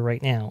going through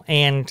right now.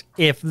 And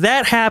if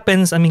that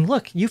happens, I mean,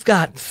 look, you've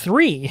got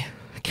three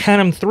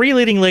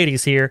leading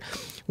ladies here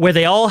where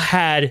they all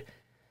had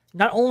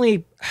not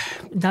only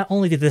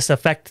did this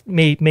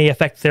may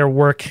affect their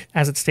work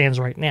as it stands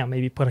right now,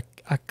 maybe put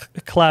a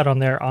cloud on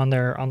their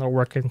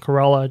work in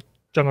Cruella,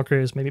 Jungle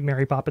Cruise, maybe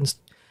Mary Poppins,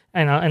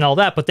 and all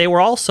that, but they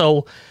were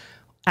also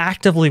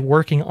actively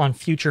working on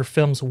future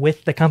films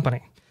with the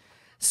company.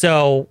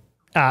 So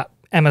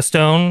Emma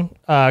Stone,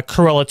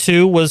 Cruella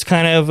 2 was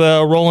kind of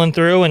rolling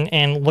through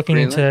and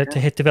looking to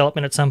hit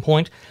development at some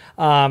point.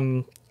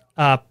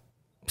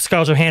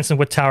 Scarlett Johansson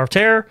with Tower of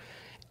Terror,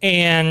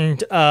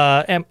 and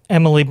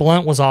Emily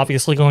Blunt was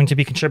obviously going to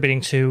be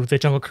contributing to the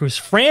Jungle Cruise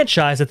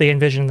franchise that they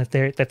envision that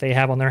they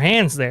have on their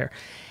hands there.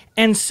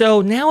 And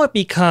so now it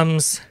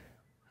becomes,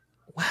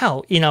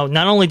 wow,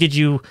 not only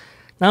you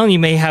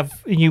may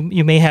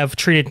have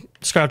treated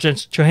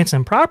Scarlett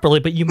Johansson properly,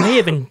 but you may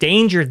have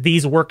endangered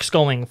these works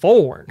going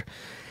forward,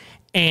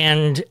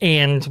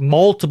 and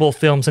multiple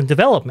films in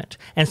development.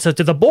 And so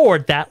to the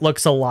board, that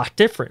looks a lot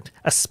different,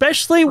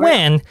 especially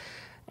when,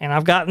 and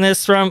I've gotten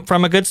this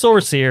from a good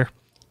source here,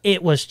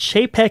 it was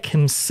Chapek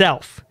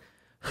himself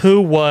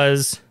who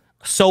was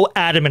so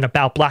adamant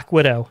about Black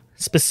Widow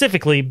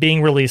specifically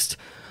being released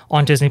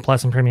on Disney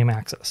Plus and Premium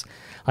Access.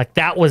 Like,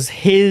 that was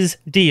his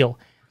deal.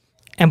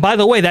 And by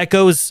the way, that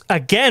goes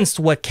against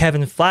what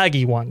Kevin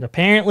Feige wanted.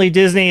 Apparently,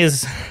 Disney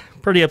is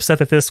pretty upset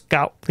that this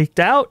got leaked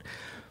out.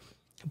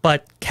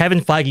 But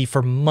Kevin Feige,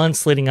 for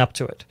months leading up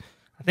to it,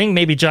 I think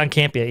maybe John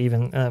Campea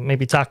even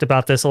maybe talked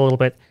about this a little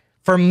bit,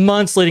 for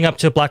months leading up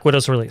to Black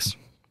Widow's release,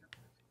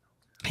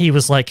 he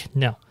was like,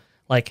 no,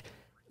 like,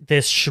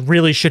 this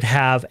really should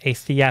have a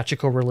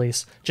theatrical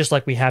release, just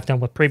like we have done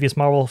with previous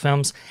Marvel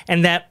films.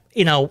 And that,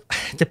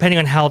 depending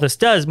on how this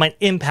does, might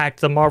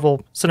impact the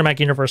Marvel Cinematic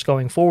Universe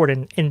going forward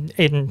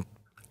in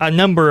a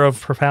number of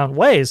profound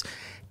ways.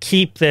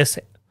 Keep this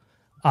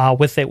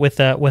with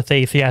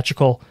a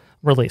theatrical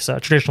release, a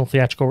traditional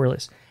theatrical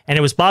release. And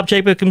it was Bob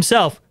Chapek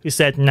himself who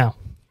said, no,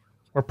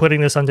 we're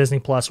putting this on Disney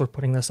Plus, we're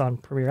putting this on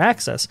Premier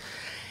Access.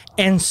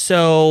 And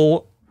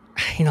so,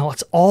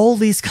 it's all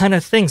these kind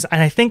of things.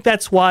 And I think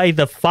that's why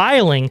the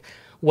filing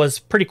was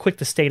pretty quick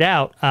to state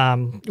out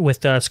with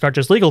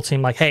Scarlett's legal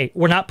team, like, hey,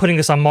 we're not putting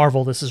this on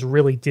Marvel. This is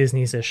really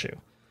Disney's issue.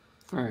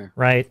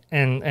 Right?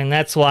 And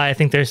that's why I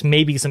think there's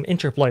maybe some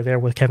interplay there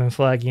with Kevin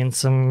Feige and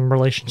some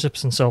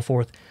relationships and so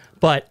forth.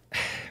 But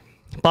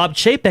Bob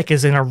Chapek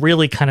is in a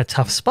really kind of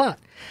tough spot,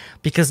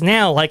 because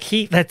now, like,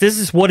 this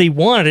is what he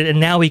wanted, and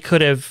now he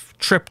could have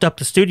tripped up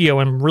the studio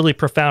in really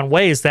profound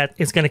ways that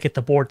is going to get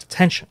the board's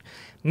attention.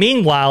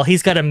 Meanwhile,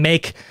 he's got to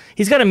make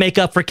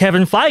up for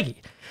Kevin Feige.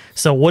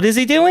 So what is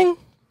he doing?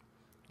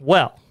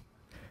 Well,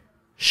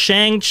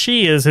 Shang-Chi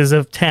is his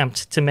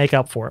attempt to make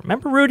up for it.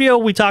 Remember, Rudio,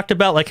 we talked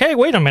about, like, hey,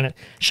 wait a minute,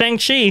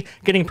 Shang-Chi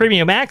getting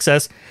premium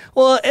access.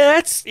 Well,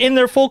 that's in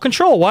their full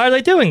control. Why are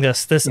they doing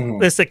this?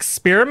 This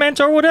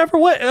experiment or whatever?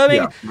 What? I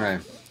mean,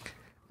 right.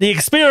 The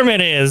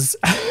experiment is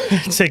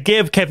to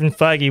give Kevin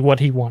Feige what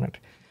he wanted,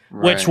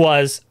 which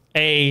was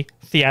a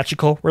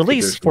theatrical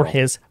release for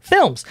his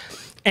films.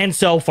 And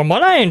so, from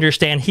what I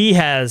understand, he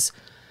has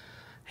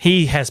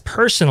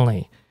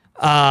personally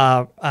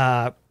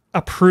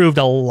approved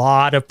a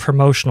lot of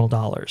promotional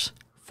dollars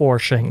for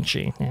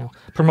Shang-Chi. Now,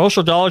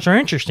 promotional dollars are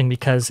interesting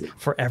because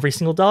for every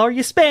single dollar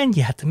you spend,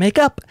 you have to make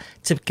up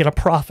to get a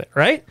profit,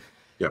 right?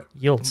 Yep.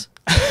 Yields.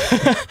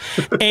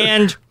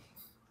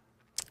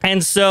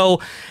 And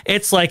so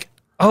it's like,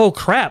 oh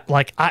crap!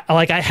 Like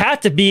I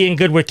had to be in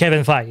good with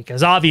Kevin Feige,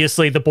 because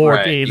obviously the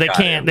board they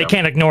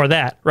can't ignore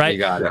that, right? You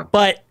got it.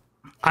 But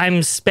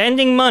I'm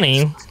spending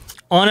money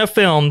on a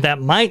film that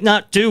might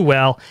not do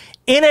well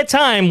in a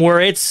time where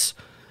it's,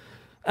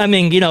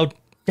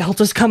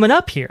 Delta's coming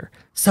up here,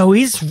 so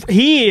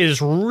he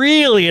is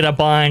really in a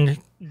bind,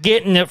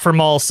 getting it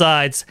from all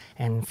sides.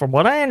 And from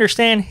what I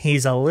understand,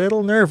 he's a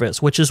little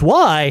nervous, which is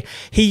why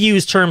he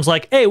used terms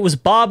like, hey, it was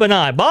Bob and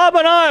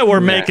I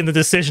were making the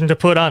decision to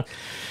put on.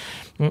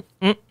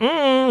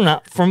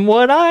 Not from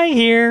what I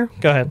hear.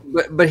 Go ahead.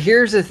 But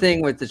here's the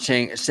thing with the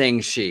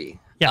Shang-Chi.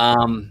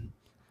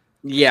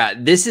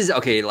 This is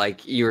okay.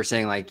 Like you were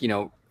saying, like,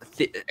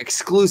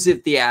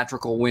 exclusive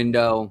theatrical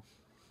window,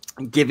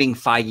 giving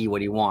Feige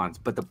what he wants.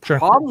 But the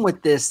problem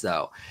with this,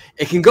 though,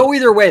 it can go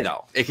either way.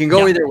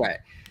 Either way.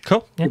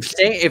 Cool. Yeah.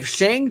 If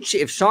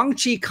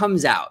Shang-Chi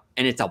comes out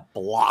and it's a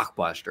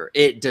blockbuster,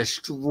 it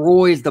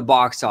destroys the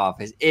box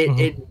office.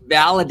 It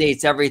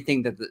validates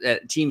everything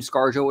that Team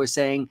ScarJo was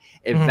saying.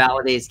 It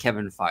validates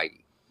Kevin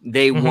Feige.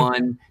 They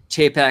won.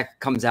 Chapek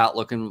comes out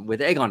looking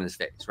with egg on his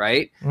face,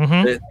 right?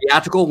 The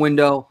theatrical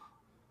window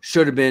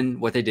should have been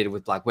what they did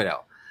with Black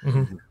Widow.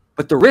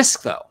 But the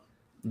risk,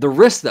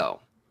 though,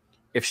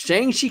 if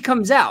Shang-Chi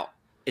comes out,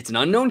 it's an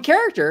unknown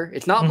character.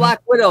 It's not Black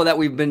Widow that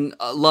we've been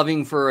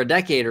loving for a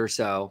decade or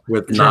so.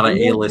 With not an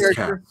A-list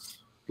cast.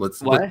 Let's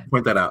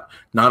point that out.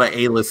 Not an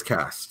A-list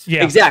cast.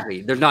 Yeah,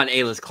 exactly. There's not an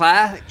A-list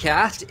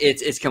cast.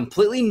 It's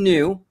completely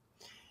new.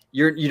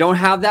 You don't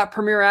have that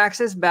Premier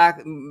Access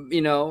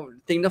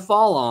thing to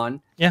fall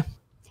on. Yeah.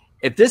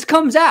 If this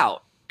comes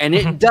out and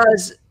it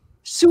does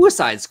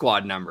Suicide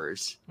Squad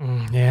numbers,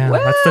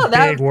 that's the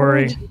big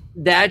worry.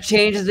 That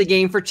changes the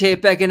game for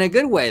Chapek in a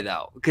good way,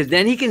 though, because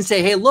then he can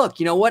say, hey, look,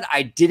 you know what?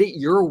 I did it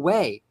your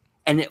way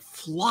and it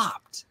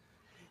flopped.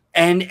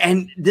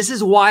 And this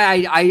is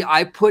why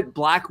I put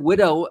Black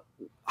Widow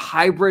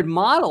hybrid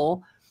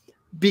model,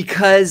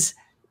 because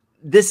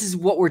this is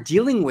what we're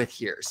dealing with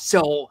here.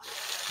 So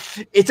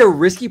it's a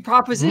risky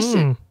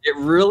proposition. It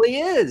really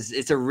is.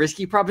 It's a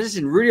risky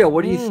proposition. Rudio,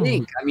 what do you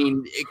think? I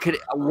mean,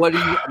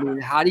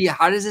 how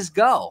does this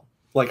go?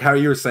 Like how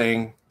you were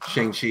saying,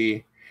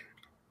 Shang-Chi,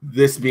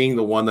 this being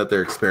the one that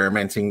they're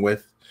experimenting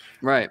with.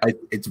 Right.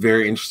 It's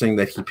very interesting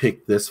that he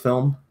picked this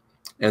film.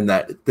 and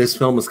that this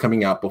film is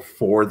coming out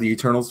before the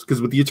Eternals.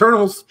 Because with the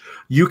Eternals,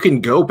 you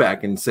can go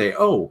back and say,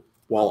 oh,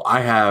 well,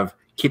 I have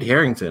Kit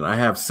Harington, I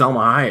have Selma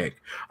Hayek,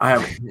 I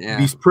have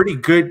these pretty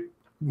good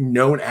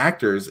known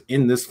actors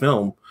in this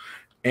film,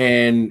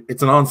 and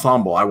it's an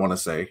ensemble, I want to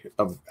say,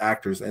 of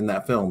actors in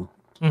that film.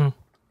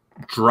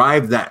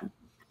 Drive that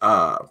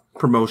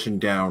promotion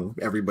down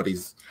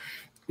everybody's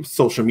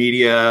social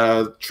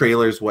media,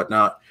 trailers,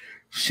 whatnot.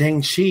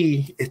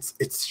 Shang-Chi, it's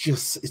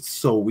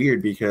so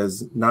weird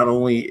because not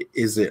only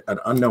is it an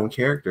unknown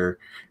character,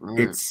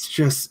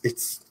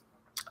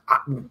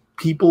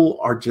 people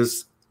are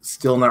just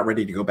still not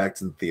ready to go back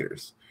to the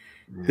theaters.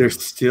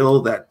 There's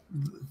still that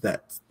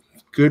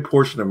good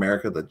portion of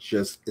America that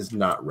just is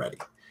not ready.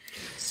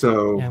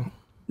 So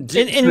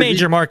in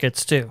major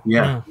markets too.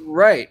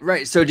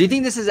 Right. So do you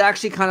think this is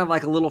actually kind of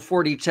like a little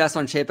 4D chess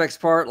on Chapek's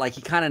part? Like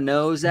he kind of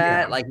knows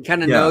that, like he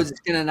kind of knows it's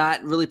gonna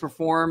not really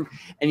perform,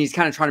 and he's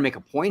kind of trying to make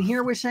a point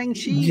here with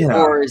Shang-Chi,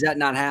 or is that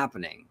not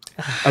happening?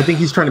 I think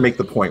he's trying to make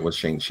the point with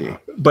Shang-Chi,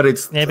 but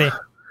it's a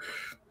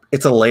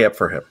layup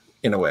for him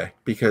in a way,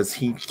 because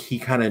he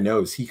kind of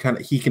knows, he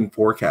can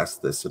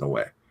forecast this in a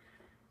way.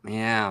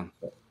 Yeah.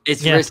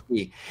 It's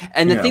risky.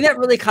 And the thing that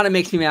really kind of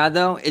makes me mad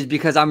though is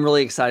because I'm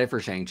really excited for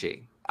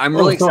Shang-Chi. I'm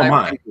really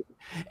excited.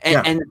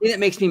 And the thing that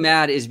makes me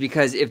mad is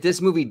because if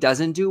this movie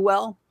doesn't do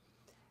well,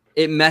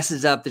 it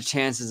messes up the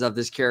chances of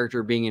this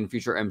character being in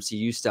future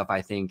MCU stuff,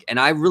 I think. And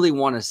I really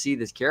want to see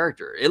this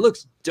character. It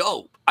looks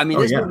dope. I mean,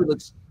 this movie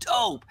looks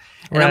dope.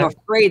 And I'm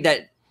afraid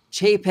that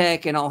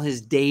Chapek and all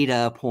his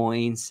data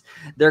points,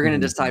 they're going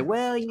to decide,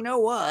 well, you know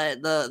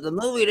what? The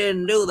movie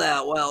didn't do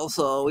that well.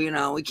 So, you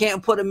know, we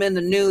can't put him in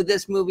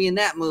this movie and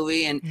that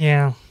movie. And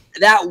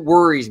that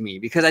worries me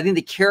because I think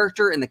the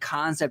character and the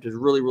concept is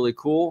really, really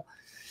cool.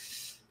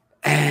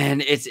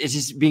 And it's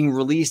just being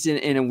released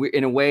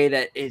in a way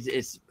that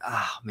it's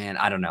oh man,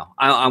 I don't know.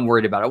 I'm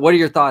worried about it. What are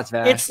your thoughts,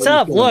 Vash? It's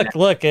tough.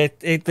 Look.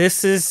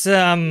 This is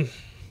a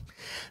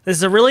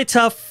really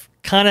tough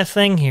kind of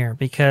thing here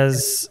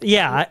because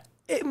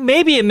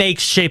maybe it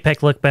makes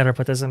Chapek look better,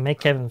 but does it make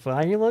Kevin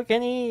Feige look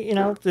any? You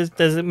know,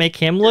 does it make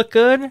him look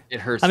good?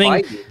 It hurts. I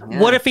mean,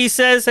 what if he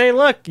says, "Hey,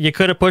 look, you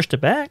could have pushed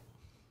it back."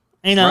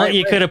 You know,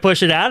 you could have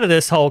pushed it out of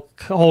this whole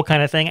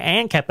kind of thing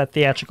and kept that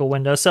theatrical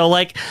window. So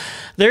like,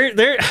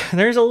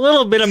 there's a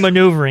little bit of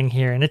maneuvering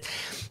here, and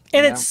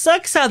it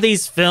sucks how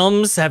these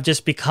films have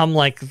just become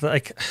like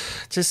they're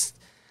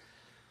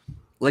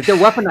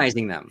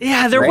weaponizing them.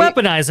 Yeah, they're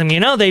weaponizing them. You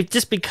know, they've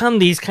just become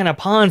these kind of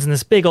pawns in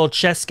this big old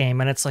chess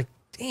game, and it's like,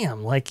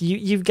 damn, like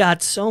you've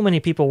got so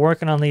many people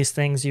working on these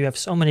things. You have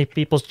so many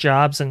people's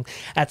jobs and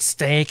at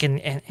stake,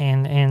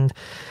 and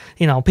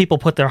you know, people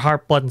put their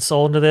heart, blood, and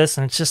soul into this,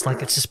 and it's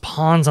just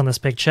pawns on this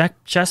big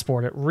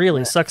chessboard. It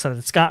really sucks that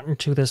it's gotten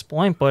to this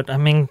point, but I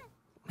mean,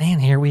 man,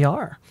 here we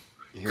are.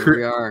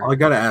 I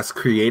gotta ask,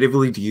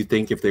 creatively, do you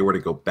think if they were to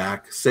go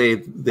back, say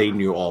they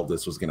knew all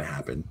this was going to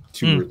happen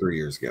 2 or 3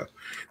 years ago,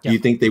 do you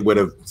think they would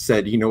have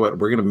said, you know what,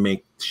 we're going to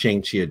make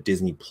Shang-Chi a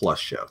Disney Plus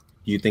show?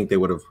 Do you think they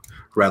would have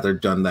rather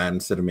done that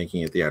instead of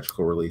making a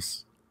theatrical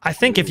release? I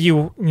think if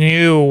you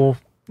knew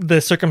the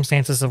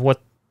circumstances of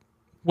what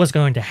was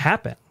going to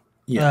happen,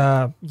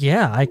 I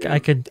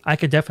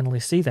could definitely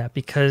see that,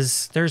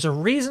 because there's a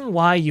reason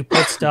why you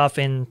put stuff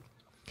in.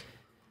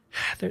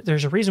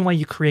 There's a reason why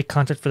you create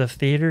content for the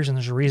theaters, and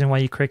there's a reason why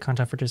you create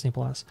content for Disney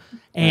Plus,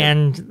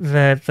 and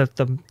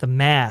the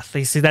math.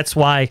 You see, that's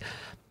why,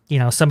 you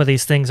know, some of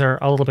these things are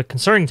a little bit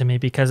concerning to me,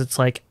 because it's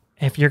like,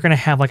 if you're going to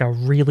have like a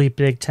really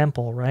big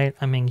temple, right?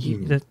 I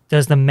mean,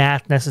 does the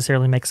math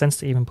necessarily make sense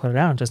to even put it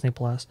out on Disney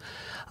Plus?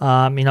 You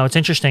know, it's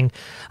interesting.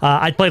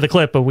 I'd play the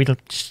clip, but we do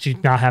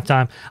not have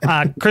time.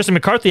 Kristen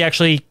McCarthy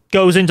actually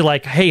goes into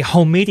like, hey,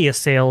 home media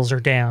sales are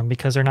down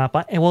because they're not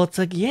buying. Well, it's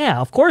like, yeah,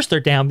 of course they're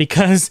down,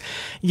 because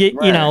you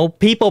know,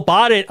 people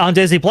bought it on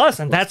Disney Plus,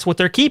 and that's what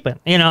they're keeping.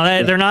 You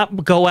know, they're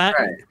not go at.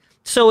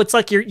 So it's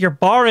like you're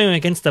borrowing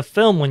against the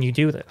film when you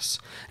do this,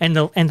 and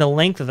the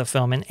length of the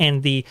film,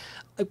 and the,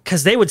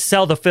 because they would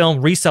resell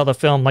the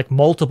film like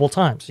multiple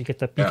times. You get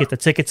the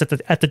tickets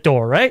at the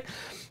door, right?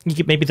 You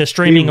get maybe the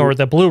streaming or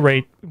the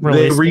Blu-ray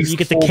release. You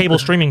get the cable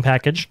streaming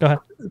package. Go ahead.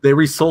 They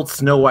resold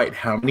Snow White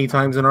how many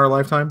times in our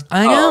lifetime?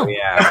 I know. Oh,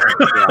 yeah.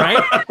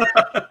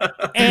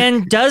 Right?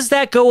 And does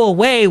that go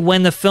away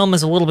when the film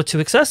is a little bit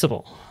too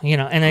accessible? You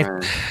know, and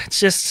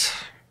it's just,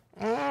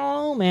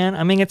 oh man.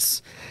 I mean,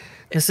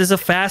 this is a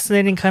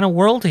fascinating kind of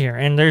world here,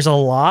 and there's a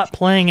lot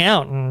playing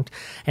out, and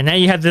now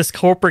you have this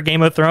corporate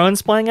Game of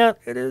Thrones playing out.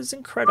 It is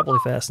incredibly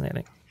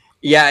fascinating.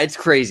 Yeah, it's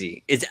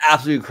crazy. It's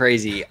absolutely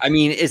crazy. I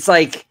mean, it's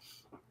like,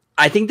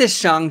 I think the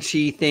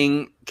Shang-Chi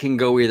thing can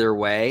go either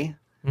way.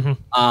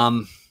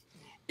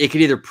 It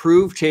could either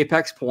prove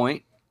Chapek's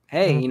point,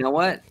 hey, you know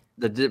what?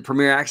 The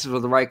premiere access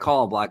was the right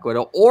call, Black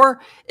Widow, or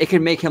it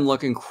could make him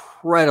look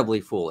incredibly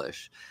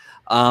foolish.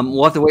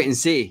 We'll have to wait and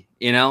see.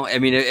 You know, I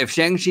mean, if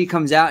Shang-Chi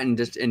comes out and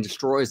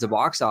destroys the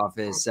box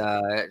office,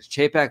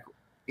 Chapek,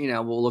 you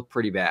know, will look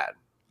pretty bad.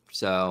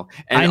 So,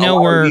 and I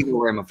know we're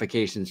legal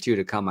ramifications too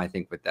to come, I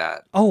think, with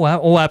that. Oh, wow.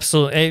 Oh,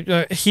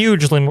 absolutely.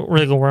 Huge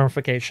legal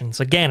ramifications.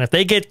 Again, if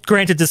they get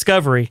granted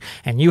discovery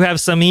and you have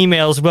some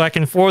emails back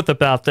and forth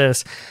about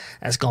this,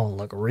 that's going to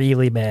look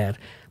really bad.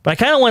 But I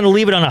kind of want to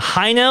leave it on a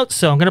high note,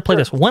 so I'm going to play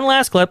this one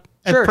last clip,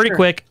 pretty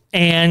quick,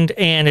 and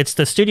it's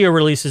the studio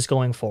releases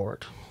going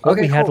forward. What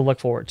we have to look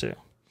forward to.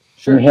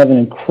 Sure. We have an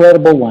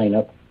incredible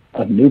lineup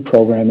of new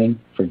programming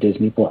for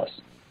Disney Plus.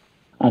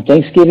 On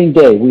Thanksgiving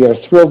Day, we are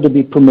thrilled to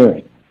be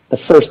premiering the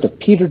first of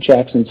Peter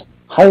Jackson's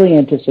highly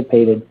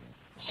anticipated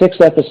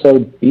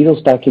 6-episode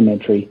Beatles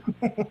documentary,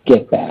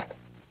 Get Back.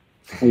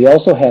 We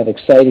also have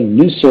exciting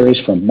new series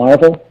from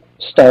Marvel,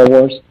 Star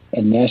Wars,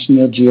 and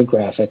National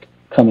Geographic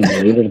coming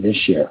later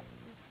this year,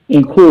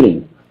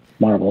 including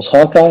Marvel's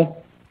Hawkeye,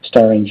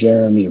 starring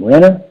Jeremy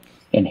Renner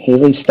and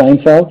Haley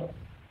Steinfeld,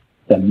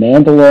 the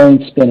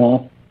Mandalorian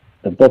spin-off,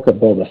 The Book of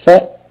Boba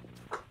Fett,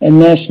 and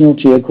National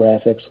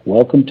Geographic's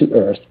Welcome to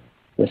Earth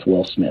with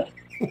Will Smith.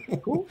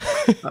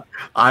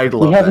 I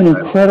love We have an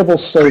incredible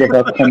slate of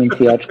upcoming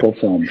theatrical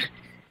films,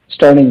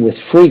 starting with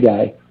Free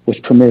Guy,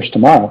 which premieres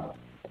tomorrow,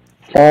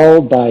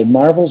 followed by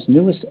Marvel's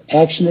newest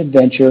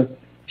action-adventure,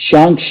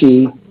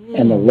 Shang-Chi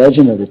and the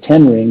Legend of the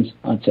Ten Rings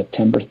on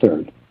September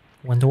 3rd.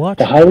 When to watch?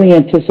 The highly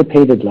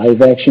anticipated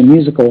live-action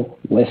musical,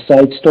 West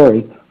Side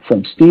Story,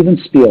 from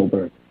Steven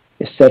Spielberg,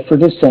 is set for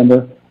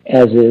December,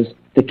 as is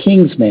The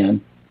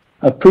Kingsman,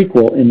 a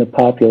prequel in the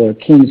popular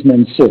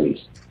Kingsman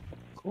series.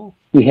 Cool.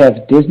 We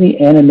have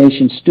Disney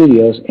Animation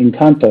Studios'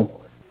 Encanto,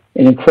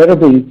 an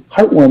incredibly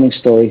heartwarming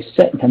story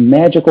set in a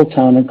magical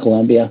town in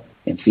Colombia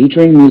and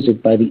featuring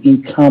music by the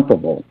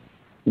incomparable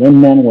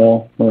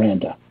Lin-Manuel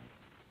Miranda.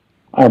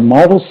 Our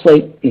Marvel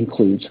slate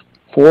includes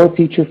 4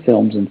 feature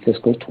films in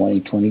fiscal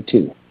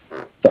 2022.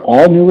 The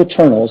all-new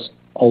Eternals,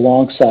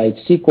 alongside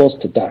sequels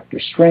to Doctor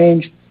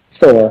Strange,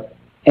 Thor,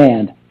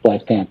 and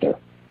Black Panther.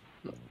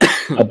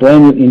 A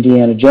brand new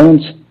Indiana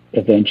Jones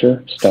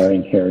adventure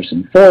starring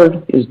Harrison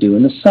Ford is due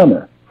in the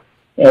summer,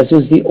 as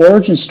is the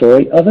origin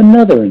story of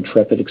another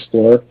intrepid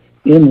explorer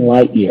in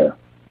Lightyear,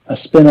 a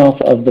spin-off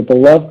of the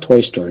beloved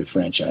Toy Story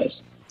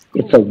franchise.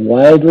 It's a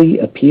widely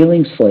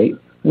appealing slate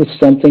with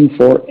something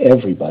for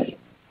everybody.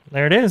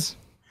 There it is.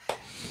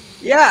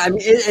 Yeah, I mean,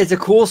 it's a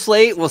cool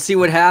slate. We'll see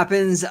what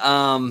happens.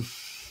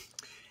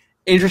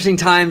 Interesting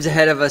times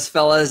ahead of us,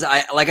 fellas.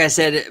 Like I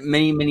said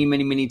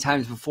many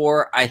times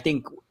before, I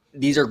think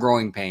these are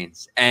growing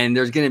pains, and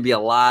there's going to be a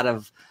lot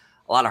of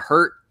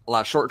hurt, a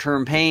lot of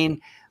short-term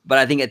pain. But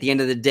I think at the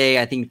end of the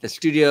day, I think the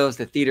studios,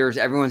 the theaters,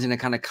 everyone's going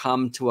to kind of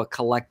come to a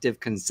collective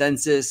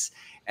consensus,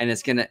 and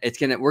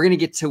we're gonna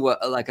get to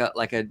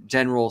a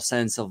general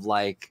sense of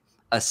like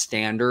a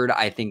standard,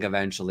 I think,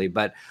 eventually.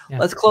 But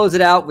let's close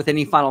it out with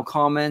any final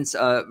comments.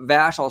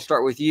 Vash, I'll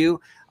start with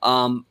you.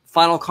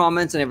 Final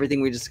comments and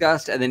everything we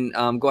discussed, and then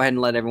go ahead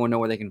and let everyone know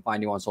where they can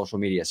find you on social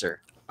media, sir.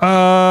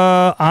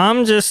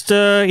 I'm just,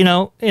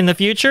 in the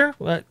future,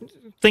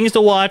 things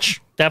to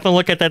watch. Definitely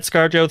look at that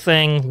ScarJo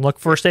thing. Look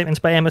for statements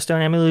by Emma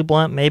Stone, Emily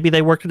Blunt. Maybe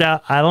they worked it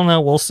out. I don't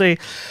know. We'll see.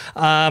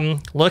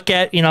 Look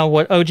at,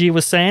 what OG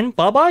was saying.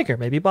 Bob Iger.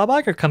 Maybe Bob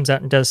Iger comes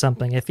out and does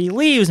something. If he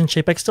leaves and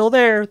Chapek's still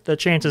there, the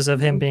chances of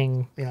him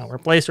being,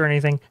 replaced or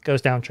anything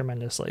goes down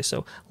tremendously.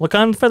 So look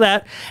on for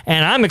that.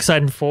 And I'm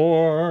excited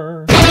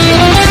for... There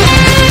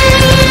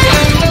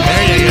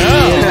you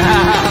go.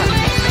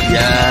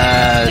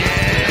 Yes.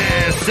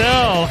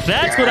 So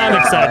that's what I'm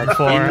excited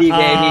for. Indy,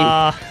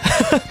 baby.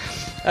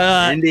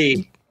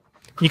 Indy.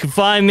 You can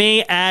find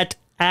me at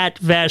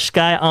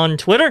VashSky on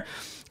Twitter.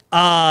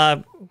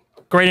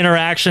 Great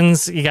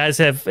interactions. You guys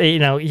have, they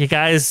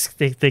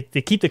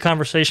keep the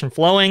conversation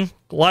flowing.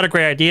 A lot of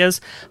great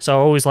ideas. So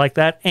I always like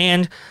that.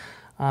 And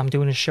I'm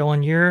doing a show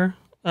on your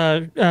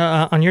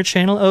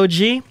channel,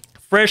 OG.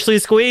 Freshly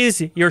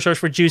Squeezed, your source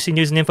for juicy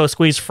news and info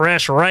squeezed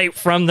fresh right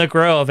from the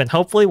Grove. And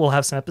hopefully we'll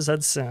have some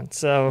episodes soon.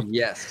 So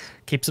yes,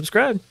 keep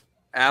subscribed.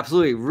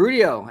 Absolutely.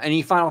 Rudio,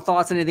 any final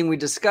thoughts, anything we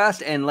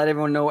discussed, and let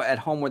everyone know at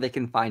home where they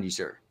can find you,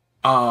 sir?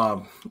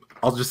 I'll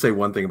just say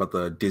one thing about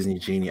the Disney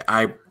Genie.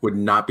 I would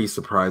not be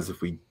surprised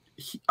if we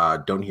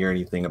don't hear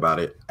anything about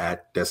it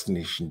at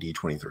Destination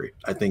D23.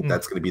 I think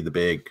that's going to be the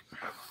big...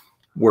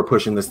 We're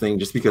pushing this thing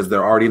just because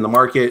they're already in the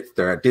market.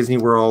 They're at Disney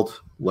World.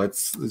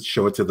 Let's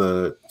show it to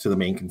the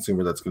main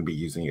consumer that's going to be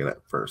using it at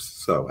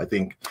first. So I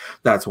think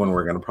that's when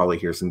we're going to probably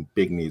hear some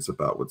big news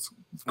about what's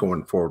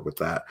going forward with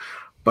that.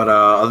 But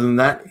other than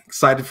that,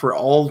 excited for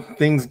all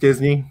things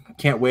Disney.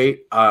 Can't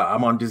wait.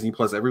 I'm on Disney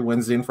Plus every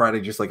Wednesday and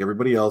Friday, just like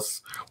everybody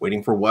else,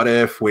 waiting for What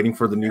If, waiting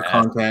for the new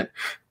content.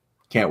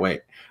 Can't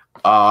wait.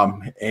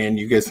 And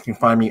you guys can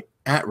find me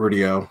at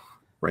Rudio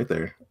right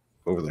there.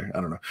 Over there. I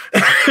don't know.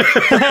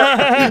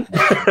 I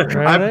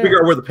have to figure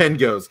out where the pen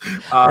goes.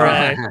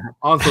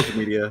 On social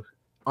media,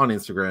 on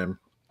Instagram,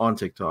 on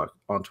TikTok,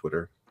 on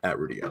Twitter, at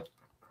Rudio.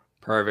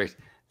 Perfect.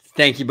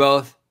 Thank you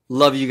both.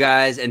 Love you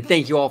guys. And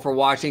thank you all for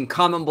watching.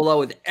 Comment below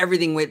with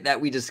everything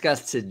that we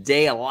discussed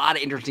today. A lot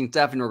of interesting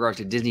stuff in regards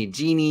to Disney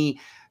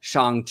Genie,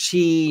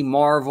 Shang-Chi,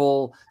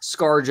 Marvel,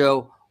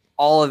 ScarJo,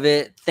 all of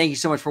it. Thank you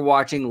so much for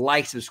watching.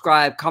 Like,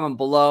 subscribe, comment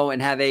below,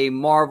 and have a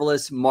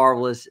marvelous,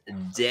 marvelous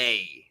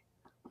day.